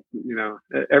putting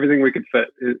everything we could fit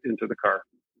into the car.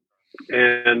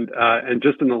 And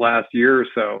just in the last year or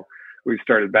so, we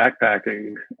started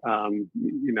backpacking.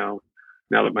 Now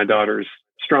that my daughter's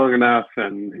strong enough,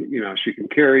 and she can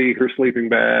carry her sleeping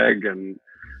bag and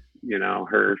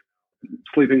her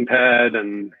sleeping pad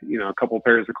and a couple of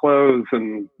pairs of clothes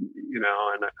and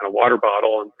and a water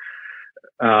bottle,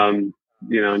 and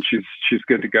and she's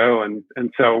good to go. And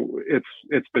so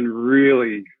it's been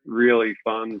really, really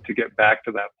fun to get back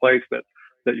to that place that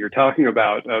you're talking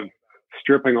about, of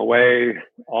stripping away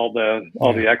all the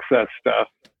excess stuff,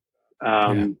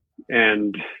 and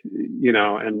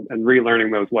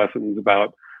relearning those lessons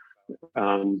about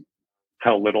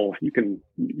how little you can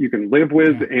live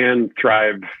with and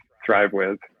thrive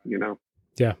with.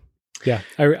 Yeah.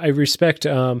 I respect,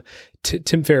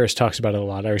 Tim Ferriss talks about it a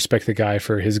lot. I respect the guy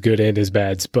for his good and his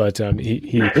bads, but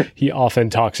he often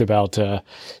talks about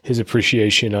his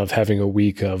appreciation of having a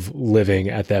week of living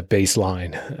at that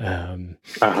baseline,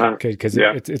 because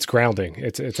it's grounding.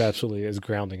 It's absolutely as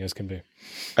grounding as can be.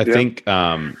 I think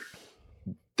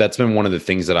that's been one of the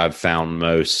things that I've found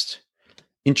most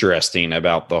interesting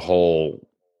about the whole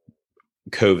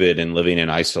COVID and living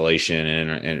in isolation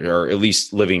and or at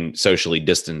least living socially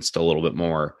distanced a little bit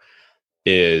more,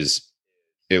 is,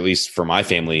 at least for my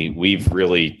family, we've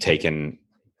really taken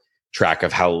track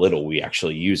of how little we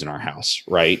actually use in our house.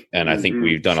 Right. And I think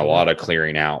we've done a lot of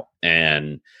clearing out,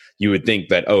 and you would think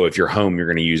that, if you're home, you're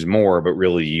going to use more, but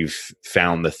really you've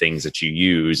found the things that you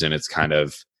use, and it's kind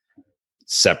of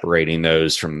separating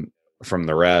those from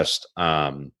the rest.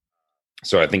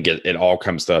 So I think it all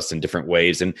comes to us in different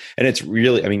ways. And it's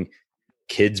really,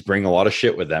 kids bring a lot of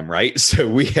shit with them, right?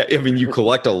 So you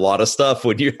collect a lot of stuff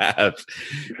when you have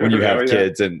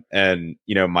kids, and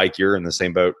Mike, you're in the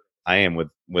same boat I am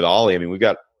with Ollie. We've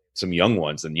got some young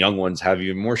ones, and young ones have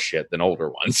even more shit than older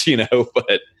ones,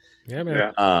 but yeah,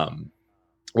 man.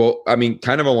 Well,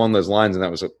 kind of along those lines, and that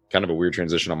was kind of a weird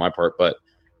transition on my part, but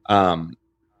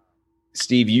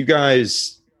Steve, you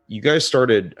guys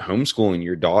started homeschooling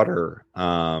your daughter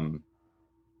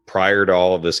prior to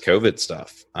all of this COVID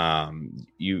stuff.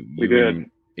 You did.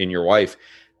 And your wife.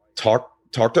 Talk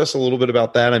to us a little bit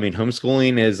about that.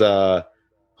 Homeschooling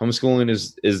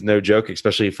is no joke,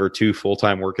 especially for 2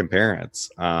 full-time working parents.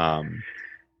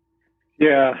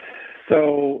 Yeah.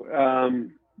 So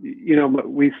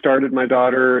we started my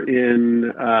daughter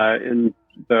in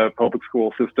the public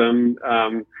school system.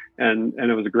 And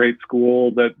it was a great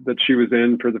school that she was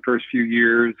in for the first few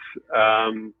years.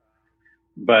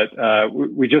 But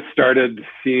we just started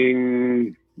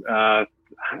seeing, I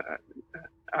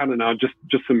don't know, just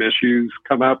some issues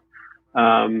come up,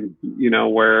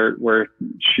 where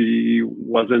she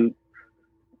wasn't,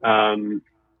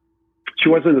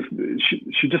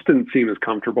 she just didn't seem as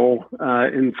comfortable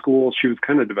in school. She was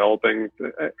kind of developing,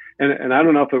 and I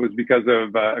don't know if it was because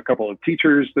of a couple of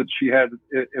teachers that she had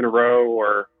in a row,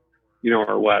 or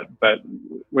what, but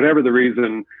whatever the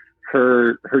reason,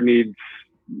 her needs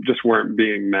just weren't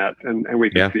being met, and we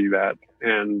could see that.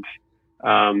 And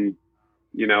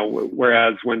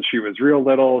whereas when she was real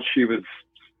little, she was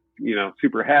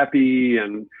super happy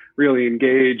and really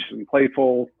engaged and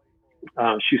playful.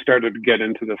 She started to get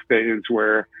into this phase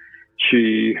where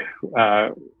she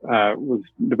was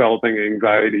developing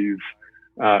anxieties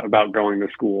about going to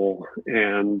school,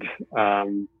 and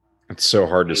it's so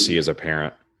hard to see as a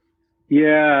parent.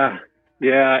 Yeah.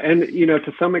 And,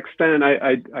 to some extent,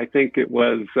 I think it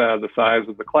was the size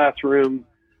of the classroom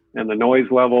and the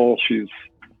noise level. She's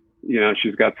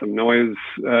got some noise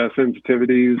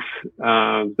sensitivities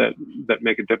that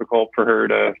make it difficult for her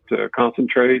to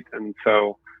concentrate. And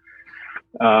so,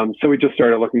 So we just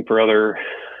started looking for other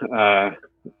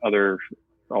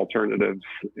alternatives,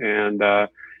 and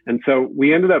so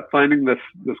we ended up finding this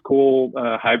cool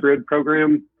hybrid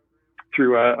program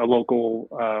through a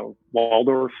local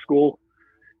Waldorf school.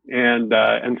 And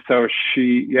so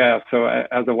so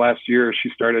as of last year, she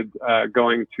started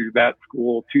going to that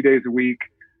school 2 days a week,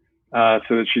 so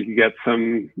that she could get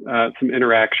some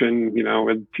interaction,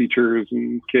 with teachers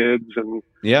and kids, and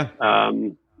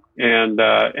and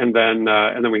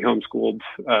then we homeschooled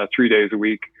 3 days a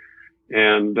week,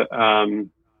 and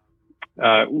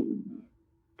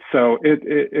so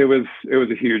it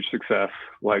was a huge success.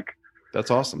 Like,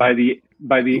 that's awesome. By the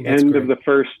end of the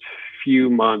first few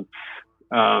months,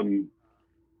 I'm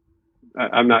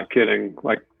not kidding.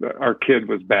 Like, our kid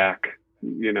was back.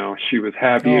 She was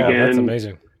happy again. That's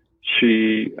amazing.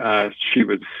 She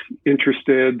was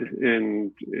interested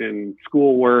in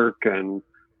schoolwork, and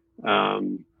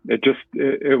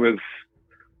it was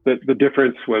the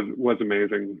difference was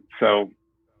amazing. So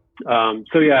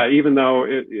yeah, even though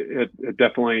it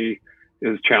definitely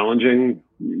is challenging,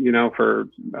 for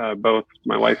both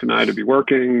my wife and I to be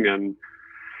working, and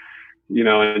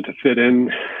and to fit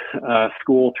in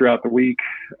school throughout the week.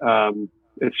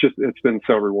 It's been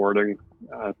so rewarding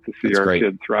to see That's our great.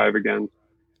 kid thrive again.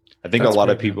 I think a lot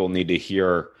of people need to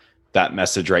hear that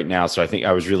message right now. So I think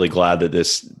I was really glad that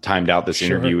this timed out this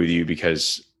interview with you,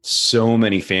 because so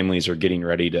many families are getting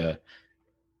ready to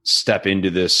step into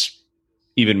this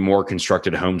even more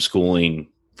constructed homeschooling,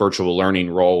 virtual learning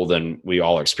role than we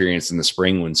all experienced in the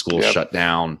spring when schools shut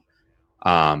down.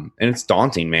 And it's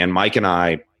daunting, man. Mike and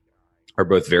I are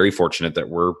both very fortunate that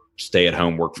we're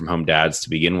stay-at-home, work-from-home dads to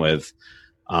begin with.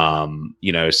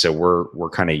 So we're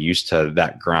kind of used to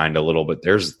that grind a little bit.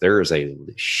 There is a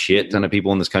shit ton of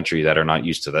people in this country that are not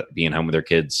used to that, being home with their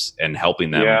kids and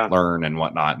helping them learn and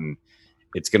whatnot. And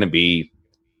it's going to be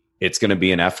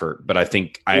an effort, but I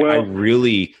think I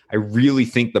really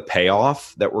think the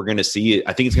payoff that we're going to see,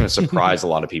 I think it's going to surprise a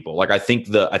lot of people. Like, I think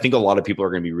a lot of people are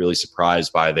going to be really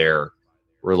surprised by their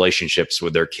relationships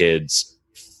with their kids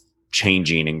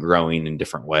changing and growing in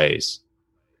different ways.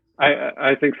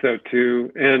 I think so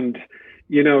too. And,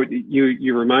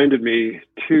 you reminded me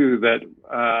too that,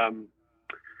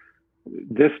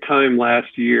 this time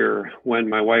last year, when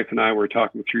my wife and I were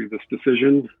talking through this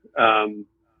decision,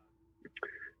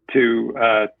 to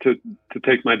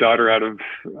take my daughter out of,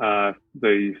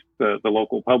 the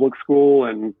local public school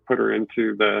and put her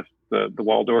into the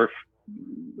Waldorf,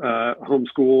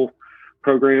 homeschool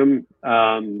program,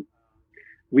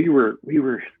 we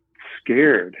were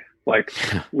scared. Like,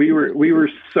 we were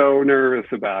so nervous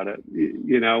about it.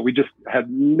 We just had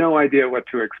no idea what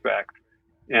to expect.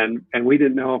 And we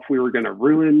didn't know if we were going to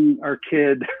ruin our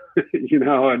kid,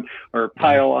 or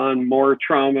pile on more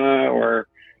trauma, or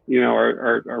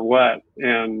what.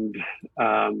 And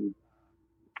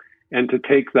to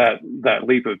take that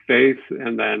leap of faith,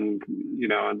 and then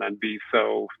be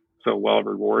so well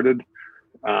rewarded,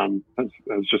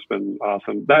 has just been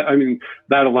awesome.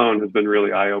 That alone has been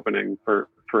really eye-opening for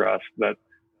us, that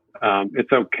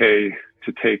it's okay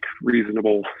to take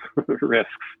reasonable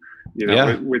risks,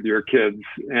 with your kids,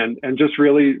 and just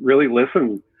really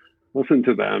listen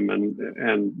to them,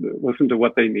 and listen to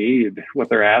what they need, what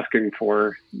they're asking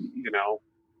for,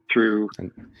 through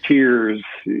tears,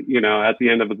 at the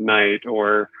end of the night,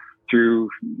 or through,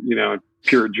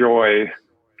 pure joy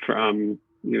from,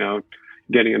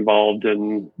 getting involved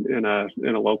in a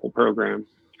local program.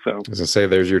 So, as I say,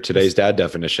 there's your today's dad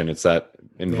definition. It's that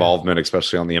involvement,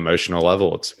 especially on the emotional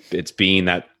level. It's being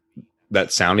that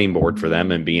sounding board for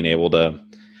them, and being able to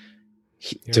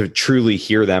truly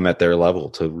hear them at their level,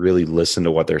 to really listen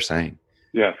to what they're saying.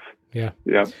 Yes. Yeah.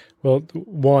 Yeah.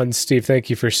 Well, Steve,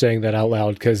 thank you for saying that out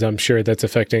loud, because I'm sure that's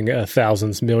affecting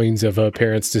thousands, millions of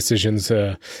parents' decisions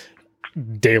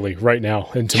daily, right now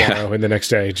and tomorrow and the next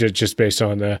day, just based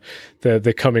on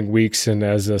the coming weeks, and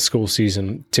as the school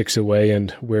season ticks away,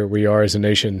 and where we are as a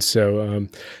nation. So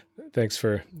thanks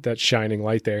for that shining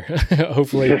light there.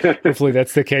 hopefully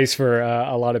that's the case for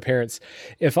a lot of parents.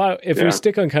 If we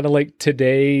stick on kind of like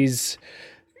today's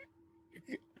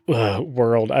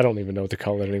world, I don't even know what to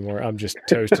call it anymore. I'm just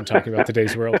toast in talking about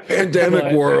today's world.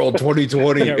 Pandemic world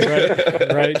 2020.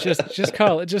 Yeah, right. Just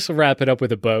call it. Just wrap it up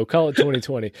with a bow. Call it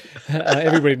 2020.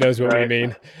 Everybody knows what we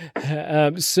mean.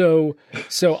 So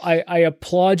I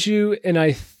applaud you, and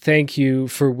I thank you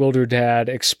for Wilder Dad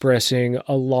expressing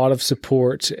a lot of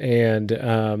support and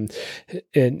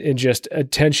just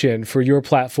attention for your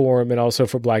platform, and also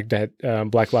for Black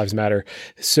Lives Matter.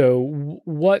 So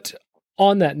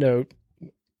on that note,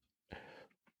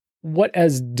 what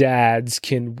as dads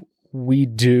can we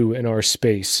do in our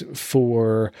space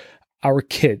for our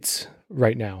kids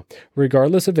right now,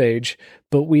 regardless of age,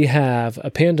 but we have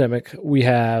a pandemic, we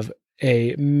have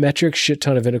a metric shit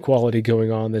ton of inequality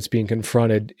going on that's being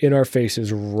confronted in our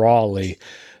faces rawly.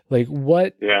 Like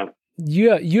what? Yeah.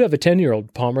 You have a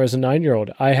 10-year-old, Palmer has a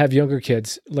 9-year-old. I have younger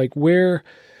kids. Like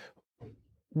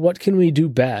what can we do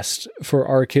best for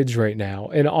our kids right now?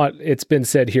 And it's been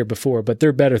said here before, but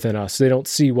they're better than us. They don't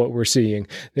see what we're seeing.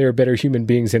 They're better human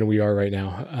beings than we are right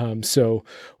now. So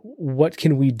what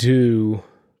can we do?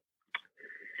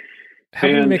 How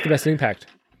can we make the best impact?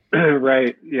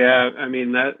 Right. Yeah. I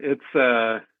mean, that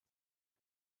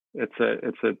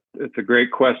it's a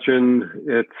great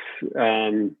question.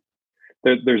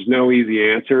 There's no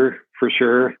easy answer for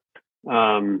sure.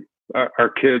 Our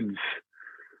kids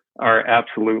are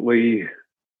absolutely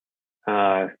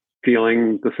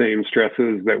feeling the same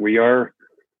stresses that we are,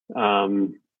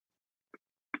 and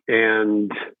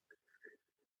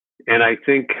I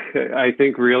think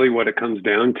really what it comes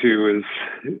down to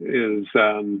is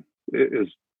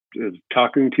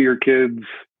talking to your kids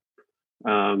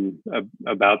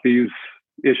about these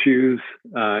issues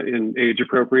in age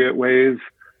appropriate ways.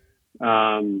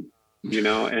 And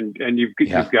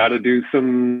you've got to do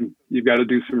some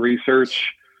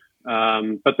research.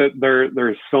 But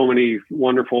there's so many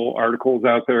wonderful articles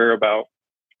out there about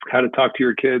how to talk to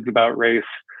your kids about race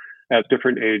at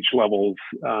different age levels,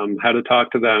 how to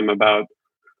talk to them about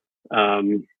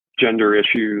gender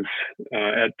issues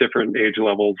at different age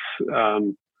levels,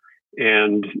 and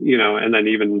then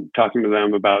even talking to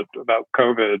them about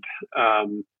COVID.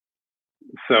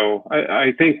 So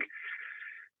I think,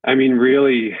 I mean,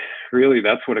 really,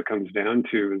 that's what it comes down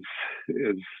to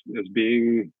is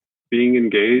being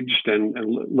engaged and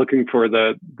looking for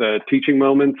the teaching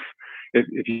moments.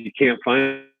 If you can't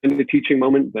find the teaching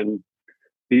moment, then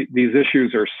these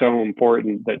issues are so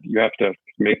important that you have to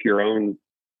make your own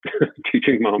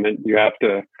teaching moment. You have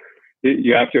to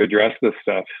address this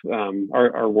stuff.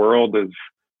 Our world is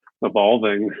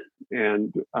evolving,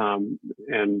 and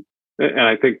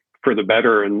I think for the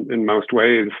better in most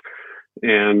ways.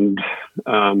 And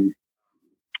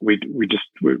we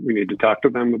need to talk to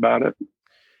them about it.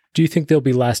 Do you think there'll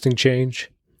be lasting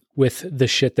change with the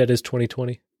shit that is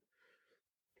 2020?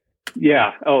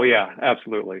 Yeah. Oh yeah,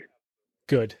 absolutely.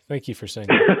 Good. Thank you for saying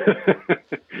that.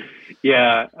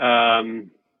 Yeah.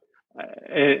 And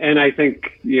I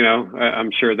think,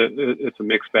 I'm sure that it's a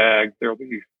mixed bag. There'll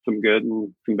be some good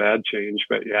and some bad change,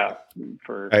 but yeah,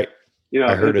 I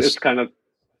heard it's kind of,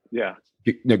 yeah.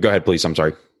 No, go ahead, please. I'm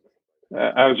sorry.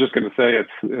 I was just going to say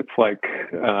it's like,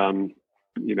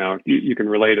 you can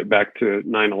relate it back to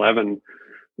 9/11,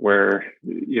 where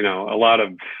a lot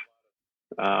of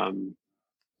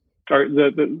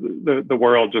the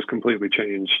world just completely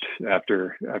changed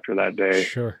after that day,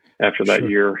 after that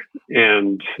year,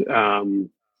 and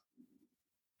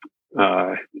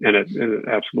it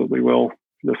absolutely will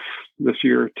this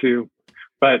year too.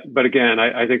 But again,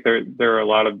 I think there are a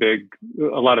lot of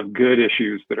good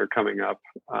issues that are coming up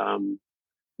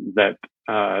that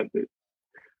are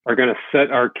going to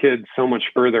set our kids so much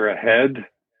further ahead.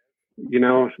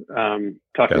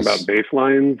 Talking about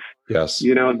baselines. Yes.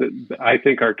 I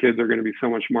think our kids are going to be so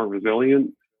much more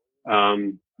resilient,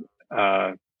 as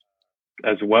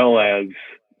well as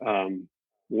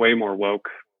way more woke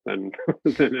than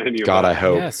any of God, us. I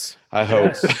hope. Yes. I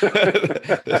hope.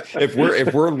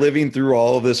 If we're living through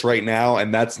all of this right now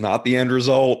and that's not the end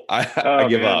result, I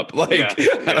give up. Yeah.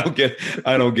 I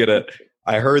don't get it.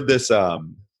 I heard this.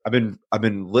 I've been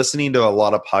listening to a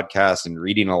lot of podcasts and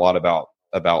reading a lot about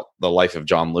the life of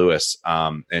John Lewis,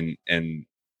 in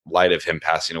light of him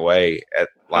passing away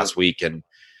last week. And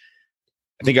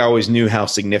I think I always knew how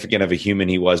significant of a human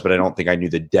he was, but I don't think I knew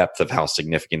the depth of how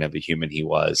significant of a human he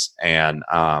was. And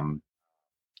I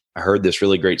heard this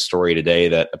really great story today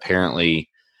that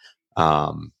apparently,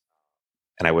 and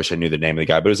I wish I knew the name of the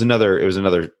guy, but it was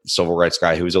another civil rights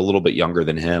guy who was a little bit younger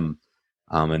than him.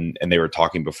 And they were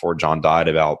talking before John died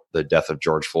about the death of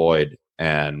George Floyd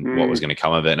and what was going to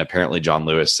come of it. And apparently John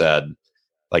Lewis said,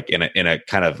 like in a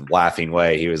kind of laughing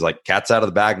way, he was like, "Cat's out of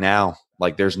the bag now.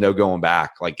 Like there's no going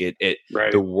back. Like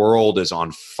right. The world is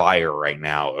on fire right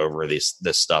now over this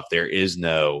stuff. There is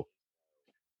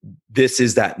this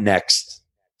is that next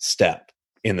step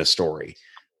in the story."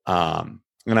 And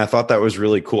I thought that was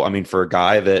really cool. I mean, for a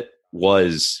guy that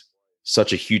was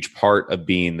such a huge part of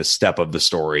being the step of the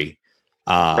story,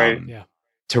 right. Yeah.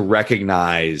 To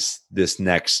recognize this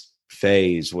next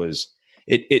phase was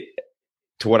it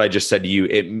to what I just said to you,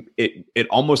 it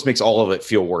almost makes all of it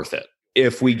feel worth it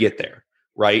if we get there.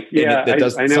 Right. Yeah.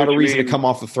 It's not a reason to come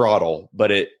off the throttle,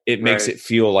 but it makes right. it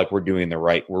feel like we're doing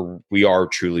we are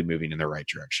truly moving in the right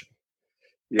direction.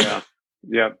 Yeah.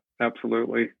 Yep.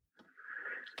 Absolutely.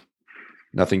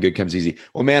 Nothing good comes easy.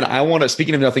 Well, man,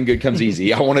 speaking of nothing good comes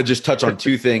easy, I want to just touch on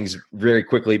two things very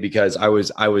quickly because I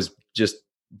was just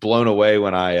blown away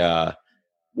when I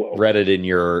read it in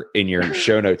your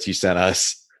show notes you sent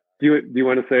us. Do you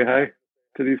want to say hi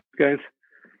to these guys?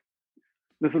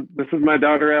 This is my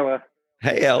daughter Ella.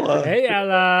 Hey, Ella. Hey,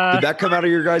 Ella. Did that come out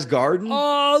of your guys' garden?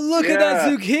 Oh, look at that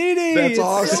zucchini. That's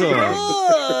awesome. So good.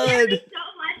 Thank you so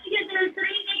much because there were 3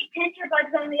 big pincher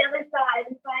bugs on the other side,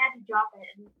 and so I had to drop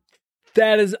it.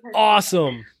 That is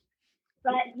awesome.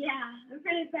 But yeah, I'm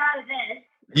pretty proud of this.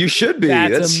 You should be.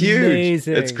 That's huge.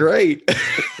 It's great.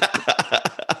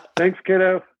 Thanks,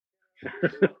 kiddo.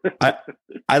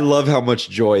 I love how much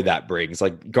joy that brings.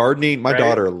 Like gardening, my Right.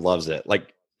 daughter loves it.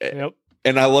 Like, Yep.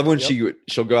 and I love when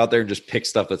she'll go out there and just pick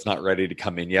stuff that's not ready to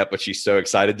come in yet, but she's so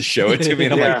excited to show it to me.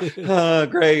 And I'm like, oh,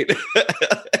 great.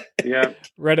 Yeah.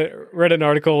 Read an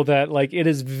article that like it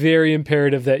is very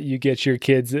imperative that you get your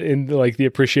kids in like the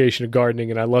appreciation of gardening,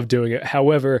 and I love doing it.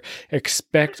 However,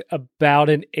 expect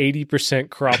about an 80%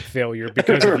 crop failure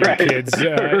because of Right. your kids'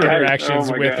 interactions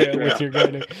Oh my with gosh, with your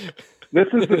gardening. This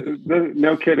is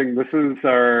no kidding. This is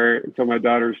so my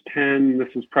daughter's 10. This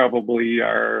is probably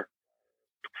our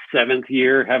 7th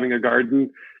year having a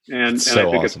garden. And So I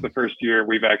think awesome. it's the first year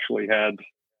we've actually had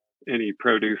any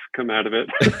produce come out of it.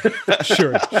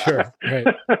 Sure, right.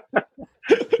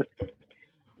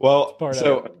 Well, Part of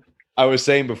so I was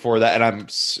saying before that, and I'm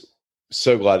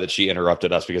so glad that she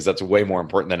interrupted us because that's way more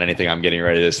important than anything I'm getting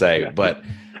ready to say. Yeah. But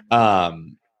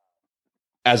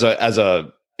as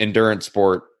a endurance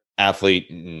sport athlete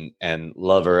and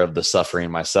lover of the suffering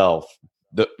myself,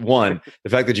 the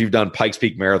fact that you've done Pikes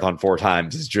Peak Marathon 4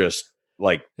 times is just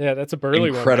like Yeah, that's a burly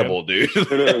incredible, dude.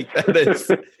 Like,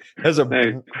 that's a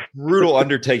Hey. brutal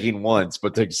undertaking once,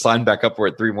 but to sign back up for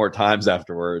it 3 more times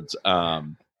afterwards. I was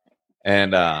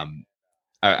going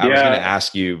to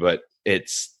ask you, but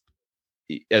it's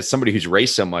as somebody who's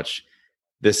raced so much,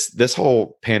 this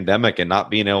whole pandemic and not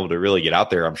being able to really get out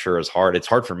there, I'm sure is hard. It's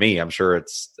hard for me. I'm sure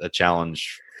it's a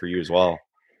challenge for you as well.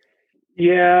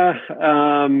 Yeah.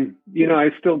 I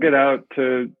still get out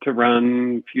to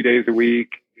run a few days a week.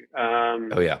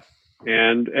 Oh yeah.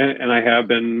 And I have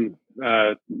been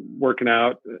working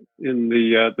out in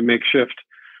the makeshift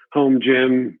home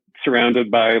gym, surrounded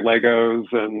by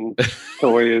Legos and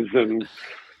toys and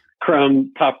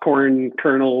popcorn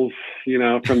kernels,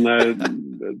 from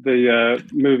the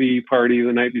movie party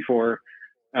the night before.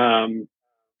 I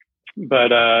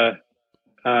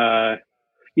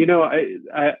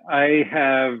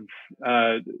have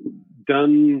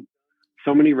done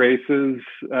so many races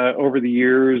over the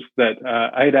years that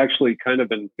I had actually kind of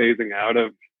been phasing out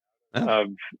of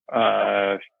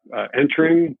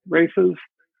entering races.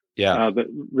 Yeah.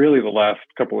 Really the last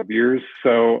couple of years.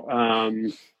 So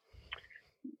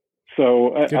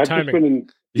I've just been in.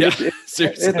 Yeah.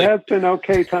 It has been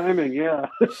okay timing. Yeah.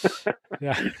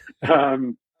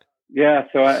 Yeah.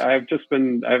 So I've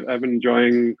been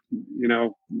enjoying,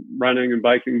 running and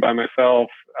biking by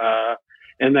myself.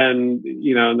 And then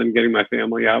getting my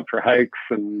family out for hikes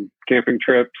and camping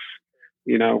trips,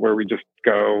 where we just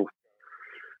go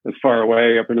as far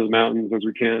away up into the mountains as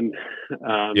we can.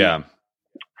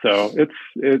 So it's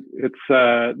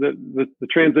the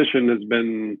transition has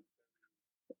been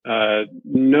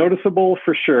noticeable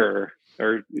for sure.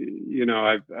 Or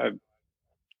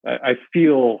I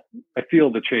feel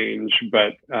the change,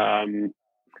 but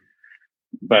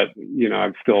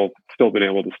I've still been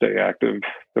able to stay active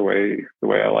the way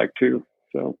I like to.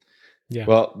 So Yeah.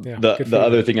 Well, Yeah, the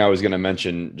other thing I was going to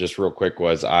mention just real quick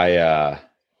was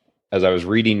as I was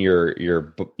reading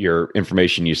your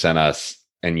information you sent us,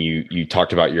 and you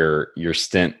talked about your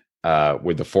stint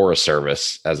with the Forest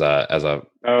Service as a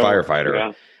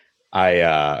firefighter.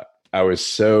 Yeah. I was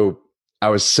so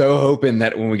hoping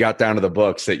that when we got down to the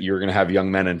books that you were going to have Young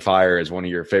Men and Fire as one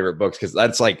of your favorite books, because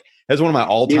that's one of my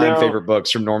all-time favorite books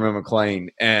from Norman McLean.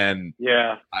 And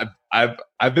yeah,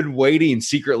 I've been waiting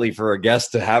secretly for a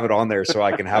guest to have it on there so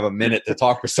I can have a minute to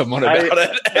talk with someone about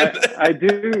it. I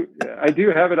do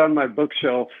have it on my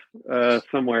bookshelf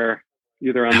somewhere,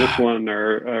 either on this one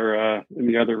or in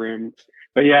the other room.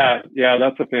 But yeah,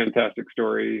 that's a fantastic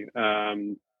story.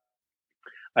 I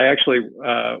actually.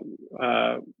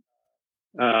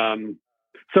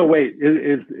 So wait,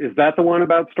 is that the one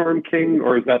about Storm King,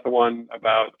 or is that the one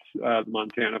about the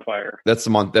Montana fire? That's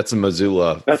the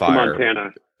Missoula That's fire. the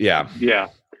Montana. Yeah. Yeah.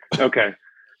 Okay.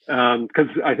 Because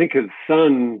I think his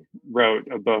son wrote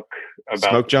a book about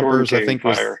Smoke Jumpers, Storm King I think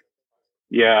fire.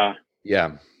 Yeah.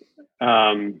 Yeah.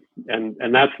 And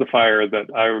that's the fire that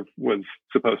I was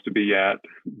supposed to be at,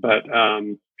 but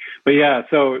yeah.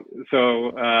 So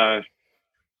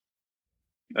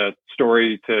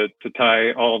story to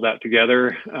tie all of that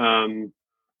together.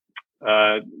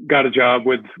 Got a job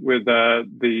with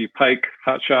the Pike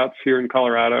Hot Shots here in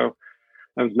Colorado.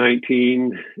 I was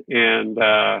 19, and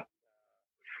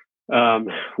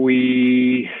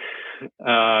we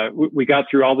got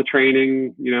through all the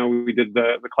training. You know, we did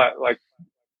the class, like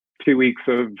 2 weeks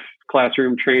of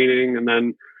classroom training, and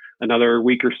then another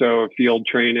week or so of field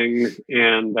training.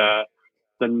 And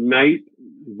the night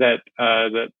that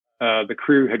the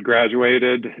crew had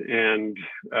graduated and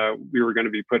we were going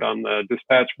to be put on the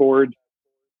dispatch board,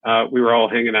 we were all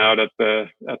hanging out at the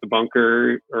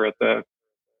bunker, or at the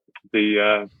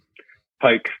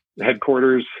Pike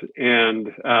headquarters, and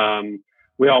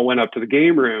we all went up to the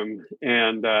game room,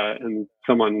 and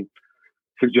someone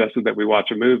suggested that we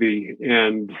watch a movie,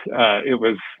 and it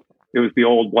was the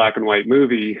old black and white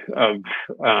movie of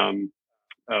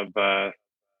the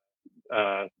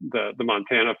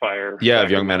Montana fire. Yeah,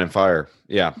 of Young Men and Fire.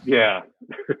 Yeah.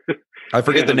 I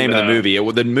forget the name of the movie.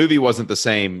 The movie wasn't the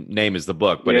same name as the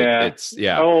book, but it's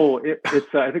Oh,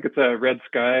 it's I think it's Red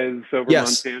Skies over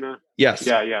Montana. Yes.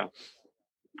 Yeah.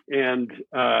 And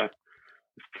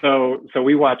so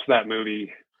we watched that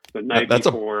movie the night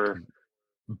before.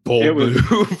 Bold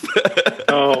move.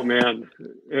 Oh man,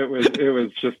 it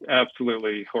was just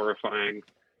absolutely horrifying.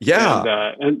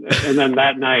 Yeah. And then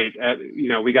that night,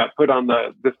 we got put on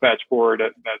the dispatch board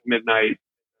at midnight,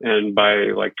 and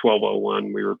by like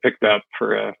 12:01, we were picked up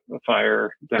for a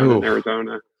fire down in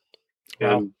Arizona.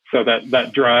 Wow. And so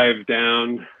that drive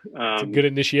down, it's a good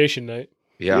initiation night.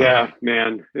 Yeah,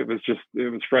 man, it was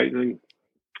frightening.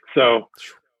 So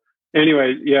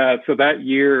anyway, so that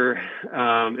year,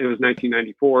 it was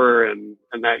 1994, and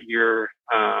that year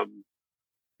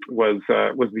was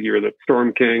the year that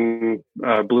Storm King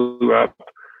blew up,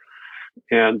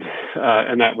 and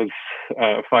that was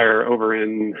a fire over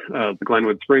in the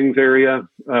Glenwood Springs area,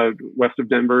 west of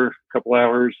Denver, a couple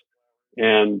hours,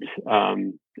 and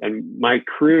my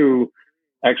crew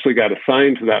actually got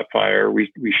assigned to that fire.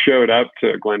 We showed up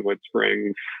to Glenwood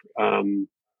Springs, and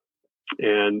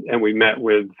we met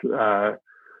with there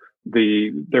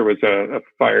was a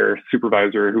fire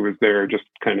supervisor who was there, just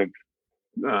kind of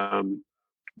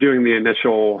doing the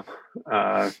initial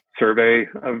survey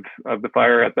of the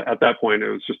fire. At that point, it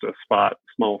was just a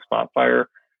small spot fire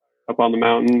up on the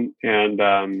mountain, and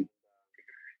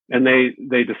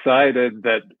they decided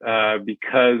that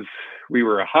because we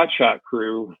were a hotshot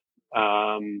crew,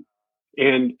 and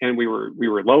we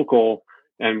were local,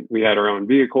 and we had our own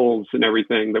vehicles and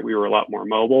everything, that we were a lot more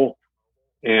mobile,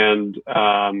 and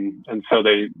so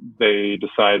they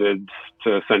decided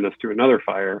to send us to another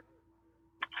fire.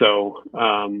 So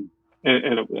and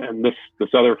this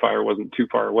other fire wasn't too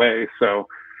far away, so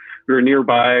we were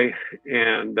nearby,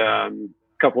 and a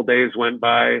couple days went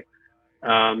by,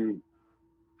 and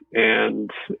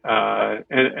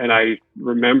I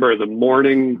remember the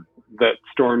morning that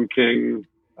Storm King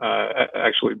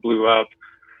actually blew up.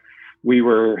 We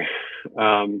were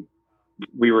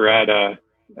at a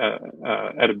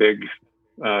big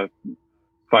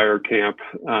fire camp,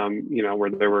 where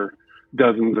there were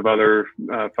dozens of other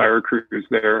fire crews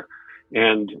there,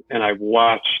 and I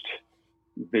watched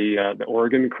the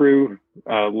Oregon crew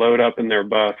load up in their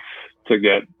bus to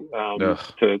get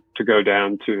to go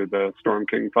down to the Storm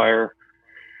King fire,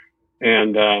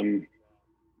 and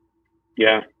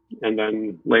and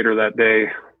then later that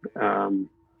day,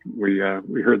 we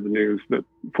heard the news that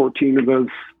 14 of those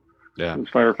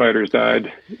firefighters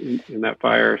died in that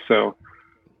fire. So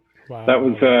wow. That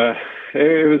was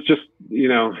it was just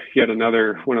yet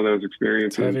another one of those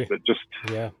experiences that just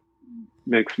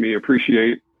makes me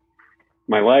appreciate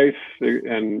my life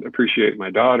and appreciate my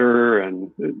daughter,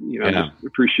 and just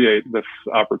appreciate this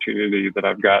opportunity that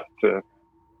I've got to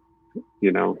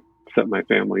set my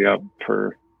family up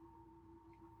for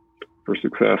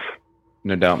success.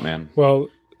 No doubt, man. Well,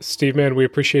 Steve, man, we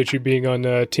appreciate you being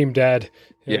on Team Dad.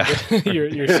 Yeah.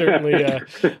 you're certainly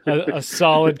a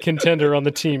solid contender on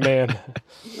the team, man.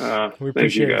 We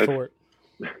appreciate it for it.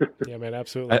 Yeah, man,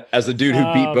 absolutely. As the dude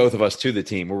who beat both of us to the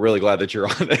team, we're really glad that you're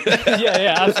on it.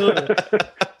 yeah, absolutely.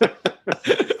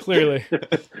 Clearly.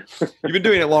 You've been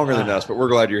doing it longer than us, but we're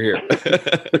glad you're here.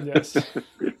 Yes.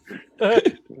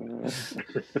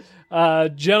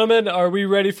 Gentlemen, are we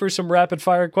ready for some rapid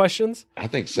fire questions? I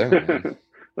think so, man.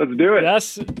 Let's do it.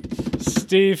 Yes.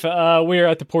 Steve, we are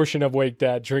at the portion of Wake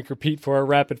Dad Drink Repeat for our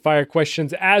rapid fire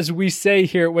questions. As we say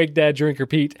here at Wake Dad Drink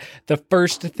Repeat, the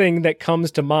first thing that comes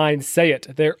to mind, say it.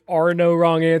 There are no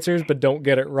wrong answers, but don't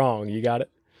get it wrong. You got it?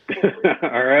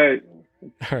 All right.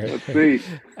 Let's see.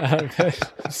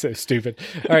 So stupid.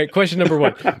 All right. Question number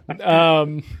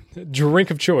one. Drink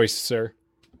of choice, sir.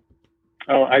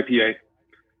 Oh, IPA.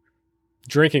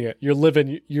 Drinking it. You're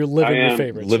living your am.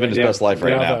 favorites. Living his Yeah. best life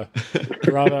right Bravo. now.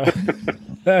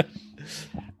 Bravo.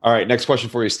 All right, next question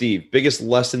for you, Steve. Biggest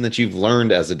lesson that you've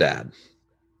learned as a dad?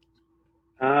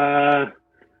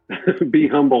 Be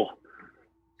humble.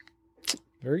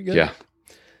 Very good. Yeah.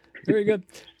 Very good.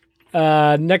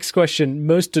 Next question.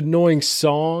 Most annoying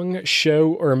song,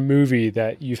 show, or movie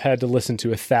that you've had to listen to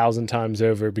 1,000 times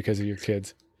over because of your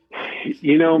kids?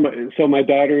 You know, so my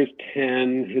daughter is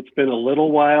 10. It's been a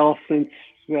little while since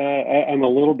I'm a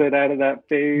little bit out of that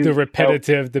phase. The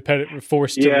repetitive,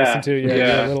 forced to Yeah, listen to. Yeah,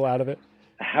 yeah. you're a little out of it.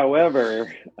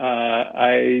 However,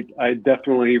 I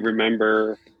definitely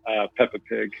remember Peppa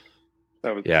Pig.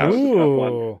 That was, Yeah. that was a tough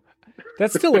one. Ooh,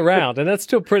 that's still around, and that's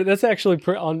still pretty. That's actually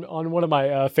on one of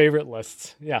my favorite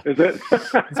lists. Yeah, Is it?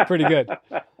 it's pretty good.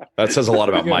 That says a lot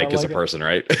about Good, I Mike as a like it. person,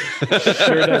 right?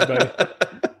 Sure does, buddy.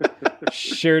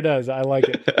 Sure does. I like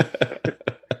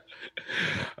it.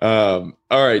 All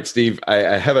right, Steve. I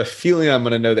have a feeling I'm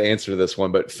going to know the answer to this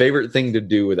one, but favorite thing to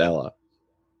do with Ella?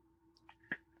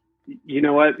 You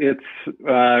know what? It's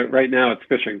right now it's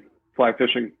fishing, fly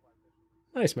fishing.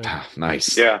 Nice, man. Ah,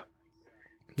 nice. Yeah.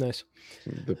 Nice.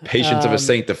 The patience of a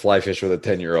saint to fly fish with a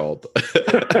 10-year-old.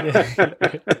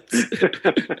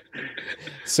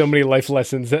 So many life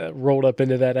lessons that rolled up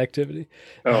into that activity.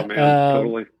 Oh man,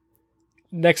 totally.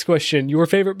 Next question. Your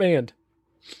favorite band?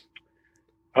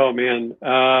 Oh man,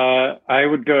 I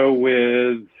would go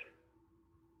with.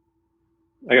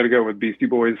 I got to go with Beastie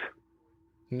Boys.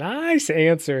 Nice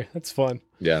answer. That's fun.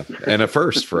 Yeah, and a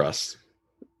first for us.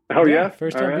 Oh yeah,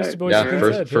 First All time right. Beastie Boys Yeah, has been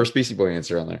first said. first Beastie Boy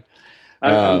answer on there.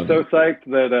 I'm so psyched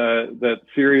that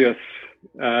Sirius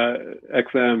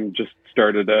XM just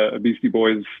started a Beastie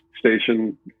Boys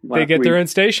station. They get their own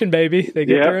station, baby. They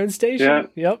get Yeah. their own station.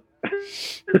 Yep.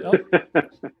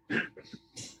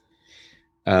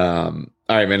 All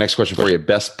right, my next question for you.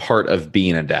 Best part of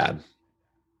being a dad?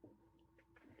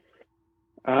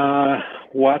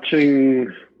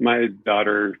 Watching my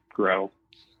daughter grow.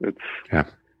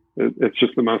 It's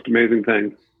just the most amazing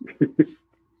thing.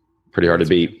 Pretty hard to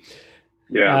beat.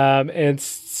 Yeah. And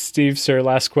Steve, sir,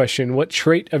 last question. What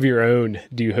trait of your own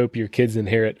do you hope your kids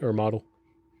inherit or model?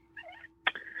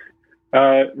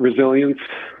 Resilience.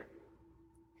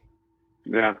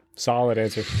 Yeah. Solid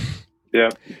answer. Yeah.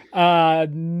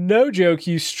 No joke,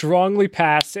 you strongly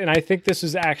passed, and I think this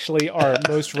is actually our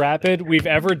most rapid we've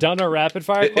ever done our rapid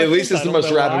fire At questions. least it's I the don't most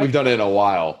know rapid why. we've done it in a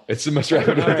while. It's the most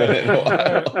rapid we've done it in a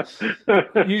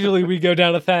while. Usually we go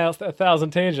down a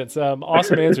thousand tangents.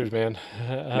 Awesome answers, man.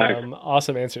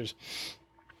 Awesome answers.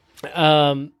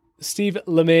 Steve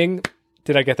Lemming,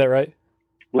 did I get that right?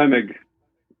 Lemming.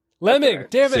 Lemming,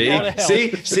 damn it! How the hell?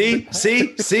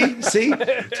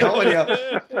 See? Telling you.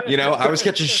 You know, I was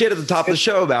catching shit at the top of the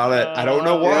show about it. I don't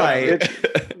know why.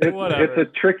 Whatever. It's a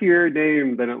trickier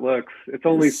name than it looks. It's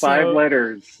only It's 5 so-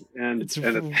 letters, and It's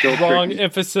it's still wrong tricky.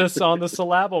 emphasis on the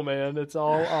syllable, man. It's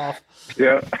all off.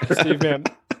 Yeah. Steve, man.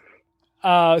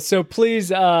 So please,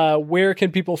 where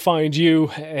can people find you,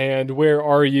 and where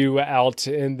are you out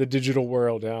in the digital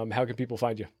world? How can people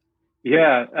find you?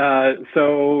 Yeah.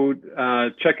 So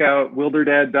check out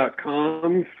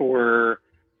wilderdad.com for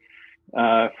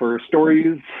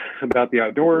stories about the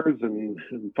outdoors and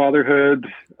fatherhood,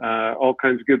 all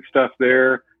kinds of good stuff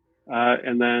there.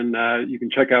 And then you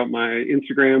can check out my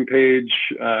Instagram page,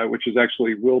 which is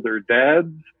actually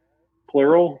Wilderdads,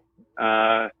 plural.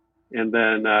 And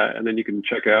then you can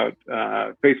check out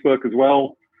Facebook as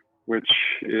well, which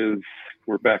is,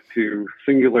 we're back to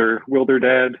singular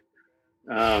Wilderdad.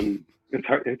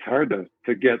 It's hard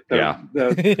to get the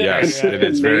Yes, it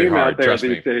is consistent very name hard. out there Trust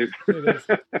these me. days.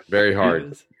 Very It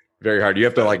hard. is. Very hard. You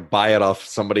have to like buy it off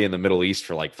somebody in the Middle East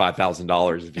for like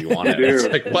 $5,000 if you want it. You do. It's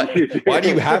like, what? Why do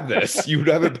you have this? You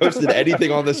haven't posted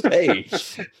anything on this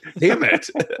page. Damn it.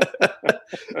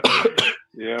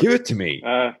 Yeah. Give it to me.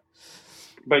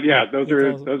 But yeah, those That's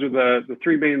are awesome. the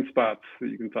 3 main spots that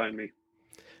you can find me.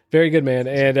 Very good, man.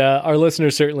 And our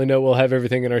listeners certainly know we'll have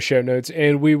everything in our show notes,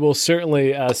 and we will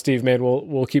certainly, Steve, man,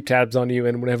 we'll keep tabs on you.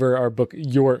 And whenever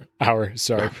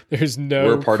there's no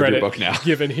We're a part of credit your book now.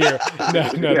 given here.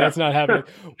 No, that's not happening.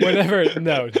 Whenever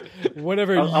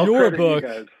I'll your credit book. you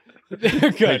guys.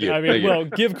 Good. Thank you. I mean, Thank you. well,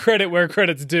 give credit where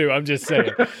credit's due. I'm just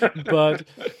saying, but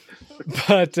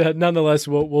nonetheless,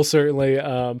 we'll certainly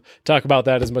talk about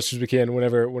that as much as we can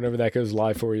whenever that goes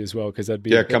live for you as well, because that'd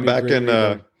be Come back great and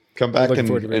read. come back Looking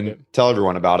forward to reading and tell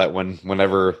everyone about it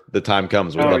whenever the time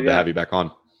comes. We'd Oh, love to yeah. have you back on.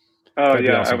 Oh That'd be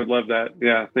yeah, awesome. I would love that.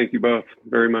 Yeah, thank you both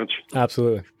very much.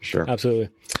 Absolutely, Sure. absolutely.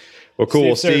 Well, cool.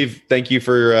 Well, Steve, sir. Steve, thank you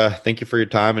for your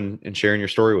time and sharing your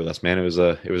story with us, man. It was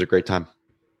a great time.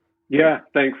 Yeah,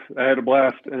 thanks. I had a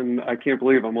blast, and I can't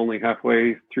believe I'm only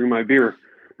halfway through my beer.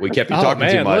 We kept you talking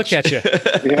too man, much. look at you.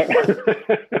 Yeah.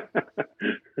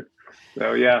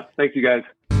 So yeah, thank you guys.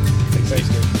 Thanks,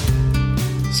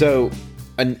 dude. So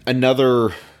another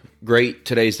great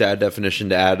today's dad definition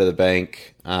to add to the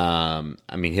bank. I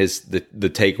mean, the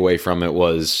takeaway from it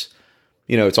was,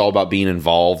 it's all about being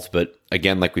involved. But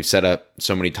again, like we've said up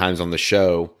so many times on the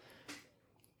show,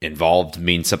 involved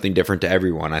means something different to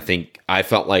everyone. I think I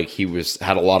felt like he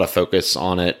had a lot of focus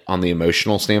on it on the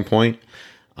emotional standpoint.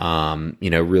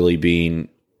 Really being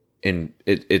in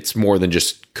it. It's more than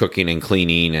just cooking and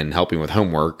cleaning and helping with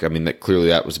homework. I mean,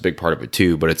 that was a big part of it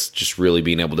too, but it's just really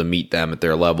being able to meet them at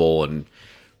their level and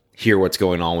hear what's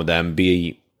going on with them,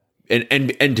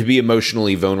 and to be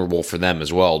emotionally vulnerable for them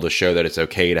as well, to show that it's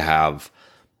okay to have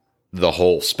the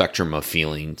whole spectrum of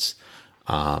feelings,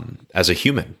 as a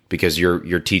human, because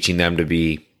you're teaching them to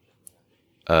be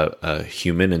a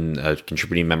human and a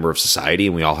contributing member of society,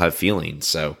 and we all have feelings.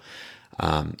 So,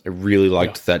 I really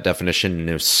liked that definition, and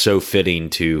it was so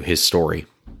fitting to his story.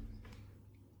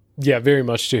 Yeah, very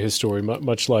much to his story,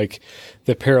 much like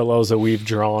the parallels that we've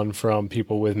drawn from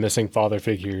people with missing father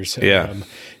figures. Yeah.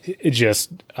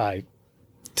 To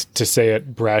say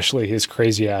it brashly, his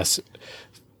crazy ass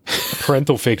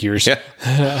parental figures. Yeah.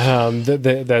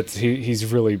 He's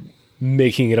really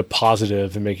making it a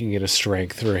positive and making it a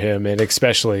strength for him, and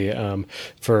especially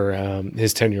for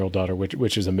his 10-year-old daughter,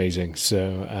 which is amazing.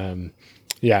 So,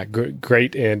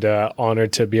 great, and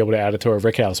honored to be able to add it to our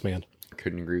Rick House, man.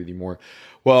 Couldn't agree with you more.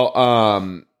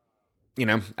 Well,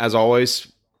 as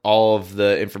always, all of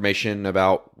the information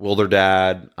about Wilder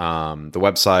Dad, the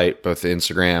website, both the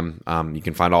Instagram, you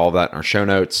can find all of that in our show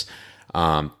notes.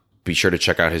 Be sure to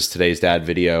check out his Today's Dad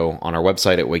video on our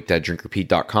website at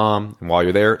wakedadDrinkRepeat.com. And while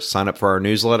you're there, sign up for our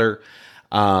newsletter.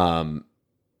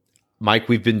 Mike,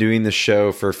 we've been doing this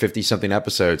show for 50-something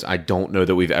episodes. I don't know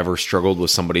that we've ever struggled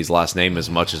with somebody's last name as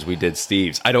much as we did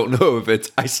Steve's. I don't know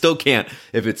I still can't,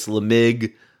 if it's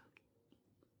Lemig,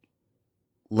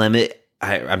 Lemit.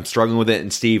 I'm struggling with it.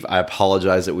 And Steve, I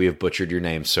apologize that we have butchered your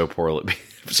name so poorly,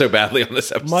 so badly on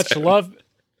this episode.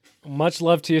 Much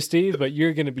love to you, Steve, but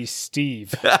you're going to be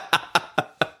Steve.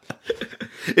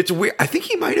 It's weird. I think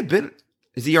he might have been.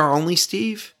 Is he our only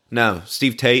Steve? No,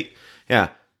 Steve Tate. Yeah.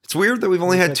 It's weird that we've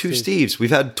only had two Steves.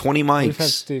 We've had 20 Mikes. We've had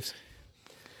Steves.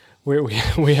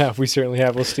 We certainly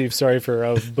have. Well, Steve, sorry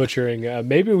for butchering.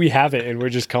 Maybe we haven't, and we're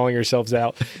just calling ourselves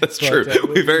out. That's true.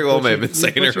 We very well may have been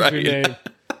saying it right.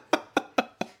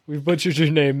 We've butchered your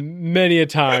name many a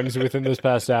times within this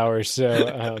past hour.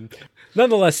 So,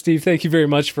 nonetheless, Steve, thank you very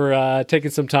much for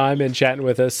taking some time and chatting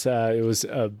with us. It was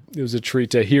a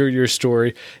treat to hear your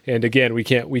story. And again, we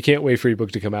can't wait for your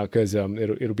book to come out, because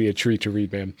it'll be a treat to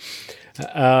read, man.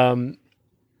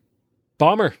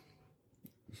 Bomber,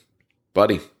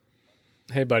 buddy.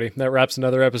 Hey, buddy. That wraps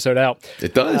another episode out.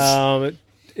 It does.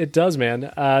 It does, man.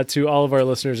 To all of our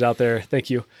listeners out there, thank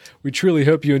you. We truly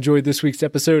hope you enjoyed this week's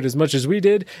episode as much as we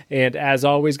did. And as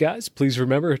always, guys, please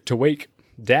remember to wake,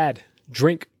 dad,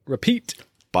 drink, repeat.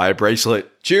 Buy a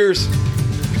bracelet. Cheers.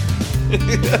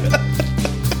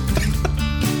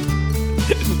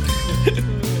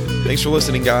 Thanks for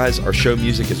listening, guys. Our show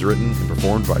music is written and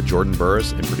performed by Jordan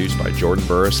Burris and produced by Jordan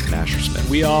Burris and Asher Smith.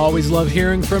 We always love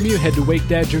hearing from you. Head to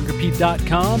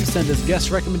wakedaddrinkrepeat.com. Send us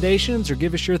guest recommendations or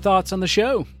give us your thoughts on the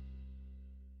show.